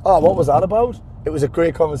was it? Oh, what was that about? It was a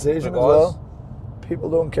great conversation It as was. well. People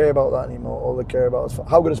don't care about that anymore. All they care about is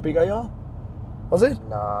how good a speaker you are. Was it?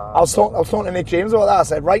 Nah. I was talking to Nick James about that. I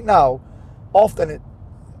said, right now, often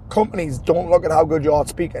companies don't look at how good you are at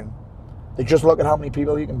speaking. They just look at how many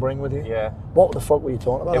people you can bring with you. Yeah. What the fuck were you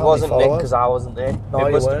talking about? It How wasn't many Nick followers? because I wasn't there. No, it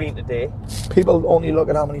you must have weren't. been today. People only look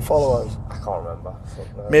at how many followers. I can't remember.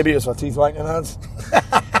 Fuck knows. Maybe it's for teeth whitening ads.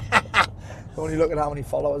 Only look at how many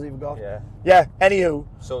followers you've got. Yeah. Yeah. Anywho.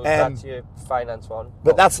 So that's your finance one.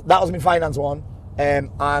 But that was my finance one.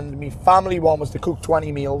 And my family one was to cook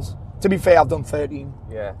 20 meals. To be fair, I've done 13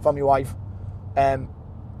 Yeah. for my wife. And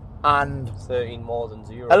 13 more than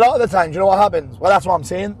 0. a lot of the time, do you know what happens? Well, that's what I'm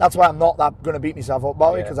saying. That's why I'm not that going to beat myself up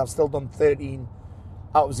about it, Yeah. because I've still done 13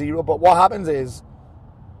 out of 0. But what happens is,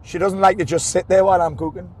 she doesn't like to just sit there while I'm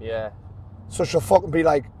cooking. Yeah. So she'll fucking be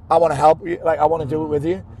like, I want to help you. Like, I want to do it with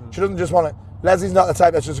you. She doesn't just want to... Leslie's not the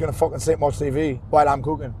type that's just going to fucking sit and watch TV while I'm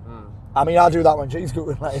cooking. I mean, I'll do that when she's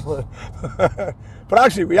cooking. Like, but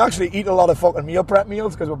actually, we actually eat a lot of fucking meal prep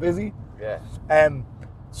meals because we're busy. Yeah.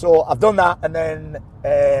 So I've done that, and then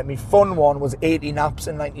my fun one was 80 naps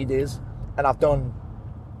in 90 days, and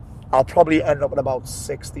I'll probably end up at about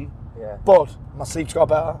 60. Yeah. But my sleep's got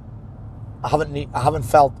better. I haven't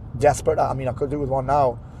felt desperate. I mean, I could do with one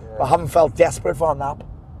now, but I haven't felt desperate for a nap. You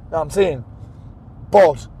know what I'm saying?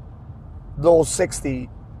 But those 60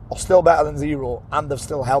 are still better than 0, and they've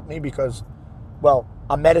still helped me because, well,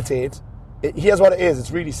 I meditate. Here's what it is.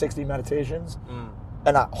 It's really 60 meditations,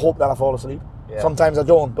 and I hope that I fall asleep. Yeah. Sometimes I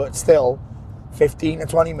don't, but still 15 to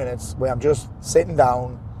 20 minutes where I'm just sitting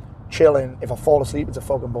down, chilling. If I fall asleep, it's a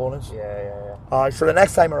fucking bonus. Yeah. So the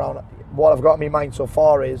next time around, what I've got in my mind so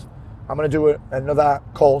far is I'm going to do another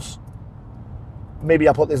course. Maybe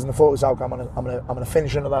I'll put this in the focus outcome. I'm going to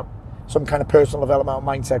finish another, some kind of personal development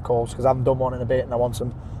mindset course, because I haven't done one in a bit, and I want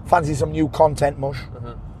some new content mush.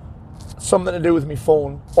 Something to do with my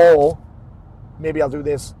phone, or maybe I'll do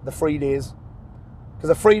the 3 days.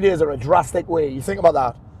 Because the 3 days are a drastic way. You think about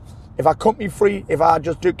that. If I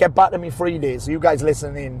just get back to me 3 days, so you guys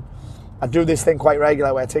listening in, I do this thing quite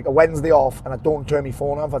regular where I take a Wednesday off and I don't turn my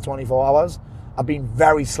phone on for 24 hours. I've been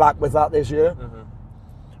very slack with that this year.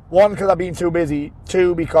 1, because I've been too busy.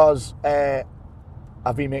 2, because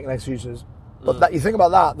I've been making excuses. But that, you think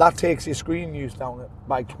about that takes your screen use down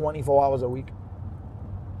by 24 hours a week.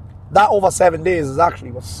 That over 7 days is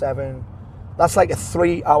actually that's like a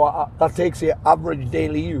 3 hour, that takes your average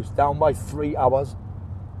daily use down by 3 hours.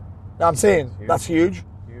 Now I'm saying, that's huge.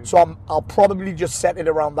 So I'll probably just set it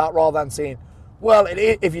around that rather than saying, well,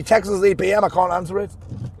 if you text us at 8 p.m, I can't answer it.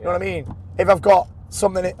 You know what I mean? If I've got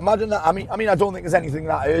something, imagine that, I mean, I don't think there's anything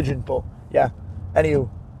that urgent, but yeah. Anywho,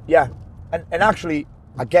 yeah. And actually,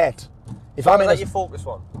 I get, if I'm in that your focus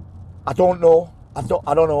one? I don't know. I don't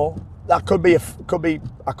know. That could be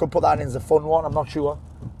I could put that in as a fun one. I'm not sure.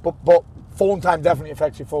 But phone time definitely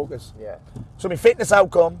affects your focus. Yeah. So my fitness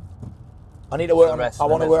outcome, I need to work on. I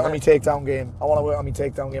want to work on my isn't takedown game.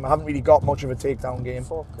 I haven't really got much of a takedown game.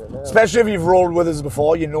 Fucking hell. Especially if you've rolled with us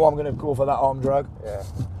before, you know I'm going to go for that arm drag. Yeah.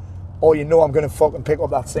 Or you know I'm going to fucking pick up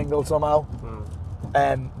that single somehow.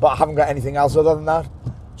 But I haven't got anything else other than that.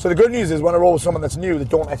 So the good news is when I roll with someone that's new, they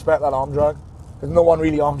don't expect that arm drag. Because no one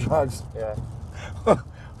really arm drags. Yeah.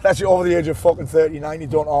 Unless you're over the age of fucking 39, you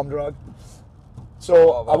don't arm drag.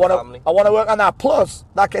 So I want to work on that. Plus,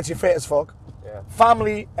 that gets you fit as fuck. Yeah.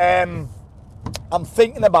 Family, I'm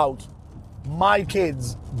thinking about my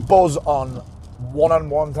kids buzz on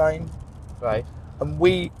one-on-one time. Right. And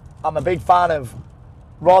I'm a big fan of,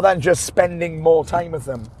 rather than just spending more time with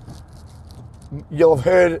them, you'll have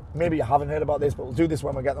heard, maybe you haven't heard about this, but we'll do this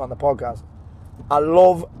when we get them on the podcast. I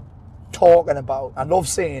love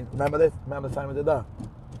saying, remember the time we did that?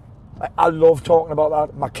 I love talking about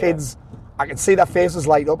that. My kids, I can see their faces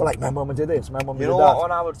light up, like, remember when we did this? Remember when we did that? What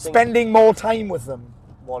one I would think? Spending more time with them.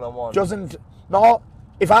 One-on-one.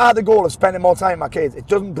 If I had the goal of spending more time with my kids, it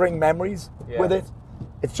doesn't bring memories with it.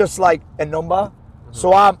 It's just like a number.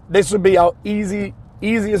 So this would be our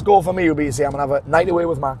easiest goal for me would be to say, I'm going to have a night away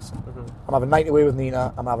with Max. I'm going to have a night away with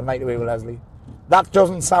Nina. I'm going to have a night away with Leslie. That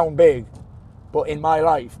doesn't sound big, but in my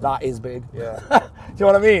life, that is big. Yeah. Do you know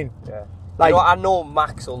what I mean? Yeah. Like, I know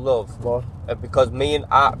Max will love. What? Because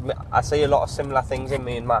I see a lot of similar things in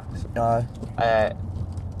me and Max.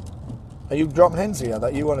 Are you dropping hints here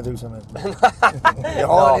that you want to do something?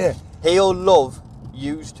 No, he'll love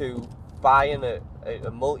used to buying a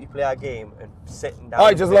multiplayer game and sitting down.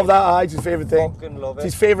 I just love that. It's his favourite thing. Fucking love It's it.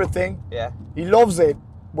 his favourite thing. Yeah. He loves it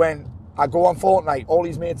when I go on Fortnite, all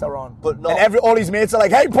his mates are on. But not- and all his mates are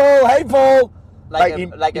like, hey Paul! Like he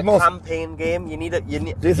a must- campaign game. You need. Do you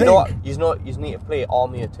You think? know what? You need to play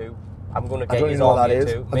Army 2. I'm gonna I get don't you even know what that Army is. 2.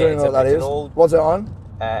 I don't even know what that It's is. an old What's it on?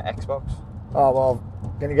 Xbox. Oh, well,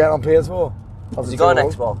 can you get it on PS4? Has he got an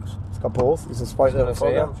Xbox? It's got both. He's a spite little I'm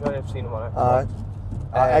fucker. sure I've seen him on Alright.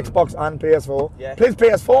 Xbox. Xbox and PS4. Yeah. Plays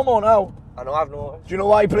PS4 more now. I know. I've noticed. Do you know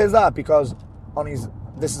why he plays that? Because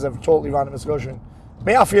this is a totally random discussion.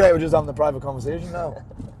 Me, I feel like we're just having a private conversation now.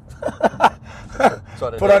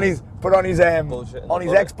 Put on his Bullshit on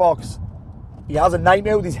his bullet. Xbox. He has a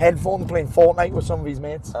nightmare with his headphones playing Fortnite with some of his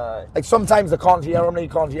mates. Aye. Like sometimes they can't hear him and he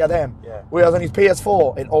can't hear them. Yeah. Whereas on his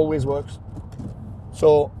PS4, it always works.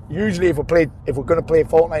 So usually if we're going to play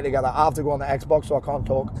Fortnite together, I have to go on the Xbox so I can't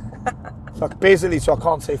talk. So I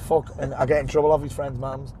can't say fuck and I get in trouble off his friends'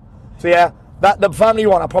 mums. So yeah, the family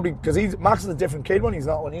one I probably, because Max is a different kid when he's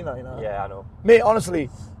not with Nina, you know. Yeah, I know. Mate, honestly,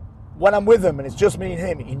 when I'm with him and it's just me and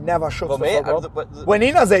him, he never shuts the fuck up. When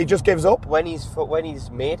Nina's there, he just gives up. When his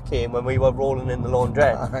mate came, when we were rolling in the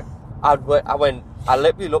laundrette, Aye. I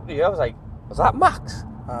literally looked at you. I was like, "Was that Max?"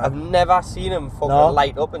 I've never seen him fucking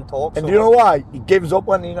light up and talk. And so do you know much. why? He gives up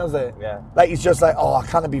when Nina's there. Yeah. Like, he's just like, oh, I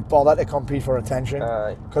can't be bothered to compete for attention.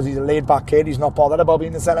 Aye. Because he's a laid-back kid. He's not bothered about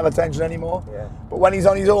being the centre of attention anymore. Yeah. But when he's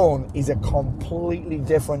on his own, he's a completely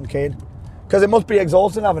different kid. Because it must be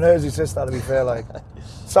exhausting having her as your sister, to be fair. Like,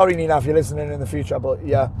 sorry, Nina, if you're listening in the future, but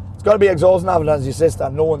yeah, it's got to be exhausting having her as your sister,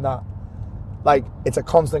 knowing that, like, it's a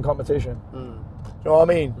constant competition. Do you know what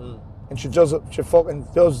I mean? And she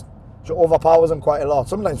overpowers him quite a lot.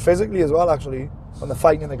 Sometimes physically as well, actually, when they're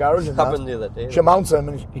fighting in the garage and Happened that. the other day. She mounts him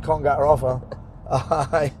and he can't get her off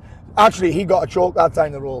her. Actually, he got a choke that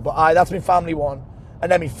time, the roll. But that's my family one.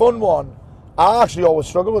 And then my fun one, I actually always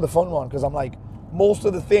struggle with the fun one because I'm like, most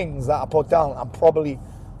of the things that I put down,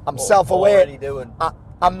 I'm self-aware. already doing.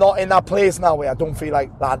 I'm not in that place now where I don't feel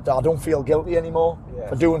like that. I don't feel guilty anymore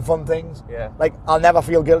for doing fun things. Yeah. Like, I'll never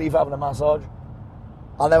feel guilty for having a massage.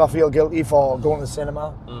 I'll never feel guilty for going to the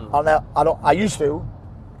cinema. I used to,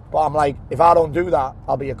 but I'm like, if I don't do that,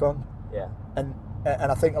 I'll be a cunt. Yeah. And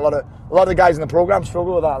I think a lot of the guys in the program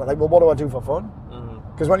struggle with that. They're like, well, what do I do for fun?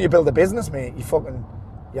 Because when you build a business, mate, you fucking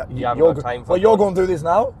you're time for well, you're fun. going through this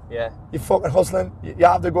now. Yeah. You're fucking hustling. You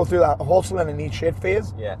have to go through that hustling and eat shit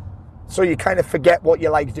phase. Yeah. So you kind of forget what you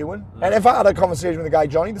like doing. And if I had a conversation with the guy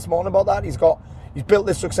Johnny this morning about that, he's built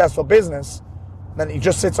this successful business then he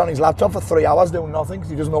just sits on his laptop for 3 hours doing nothing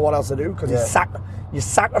because he doesn't know what else to do because you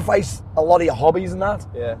sacrifice a lot of your hobbies and that.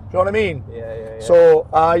 Yeah. Do you know what I mean? Yeah. So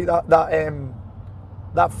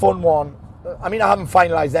that fun one. I mean, I haven't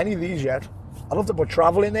finalised any of these yet. I'd love to put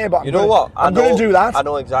travel in there, but You know what? I'm going to do that. I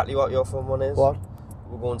know exactly what your fun one is. What?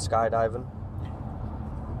 We're going skydiving.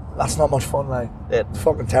 That's not much fun, mate. It, It's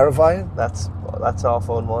fucking terrifying. that's our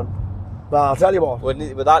fun one. But I'll tell you what. But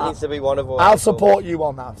that needs to be one of us. I'll support you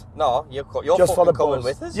on that. No, you're Just for the fucking coming buzz.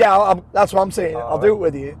 with us. Yeah, that's what I'm saying. All I'll do it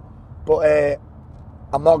with you. But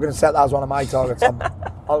I'm not going to set that as one of my targets.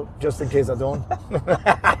 I'll just in case I don't.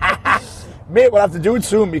 Mate, we'll have to do it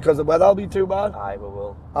soon because the weather will be too bad. Aye, we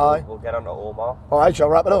will. Aye. We'll get on to Omar. All right, shall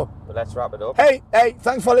I wrap it up? But let's wrap it up. Hey,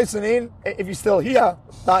 thanks for listening. If you're still here,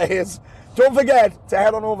 that is. Don't forget to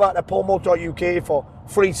head on over to paulmort.uk for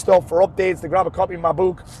free stuff, for updates, to grab a copy of my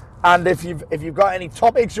book. And if you've got any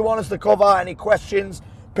topics you want us to cover, any questions,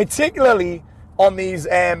 particularly on these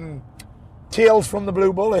Tales from the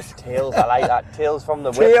Blue Bullet. Tales, I like that. Tales from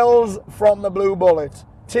the whip. Tales from the Blue Bullet.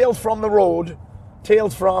 Tales from the road.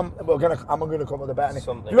 Tales from... I'm going to come up with a better name.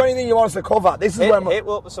 Something. If you got anything you want us to cover, this is when... Hit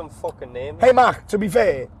up with some fucking names. Hey, Mark, to be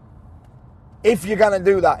fair, if you're going to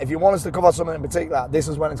do that, if you want us to cover something in particular, this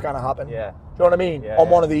is when it's going to happen. Yeah. Do you know what I mean? Yeah, on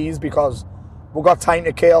yeah. one of these, because we've got time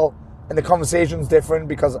to kill, and the conversation's different,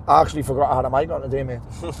 because I actually forgot I had a mic on today, mate.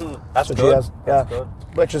 That's So good. cheers. That's Yeah. good.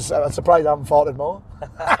 Which is, I'm surprised I haven't farted more.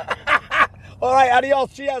 All right,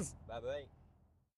 adios, cheers. Bye-bye.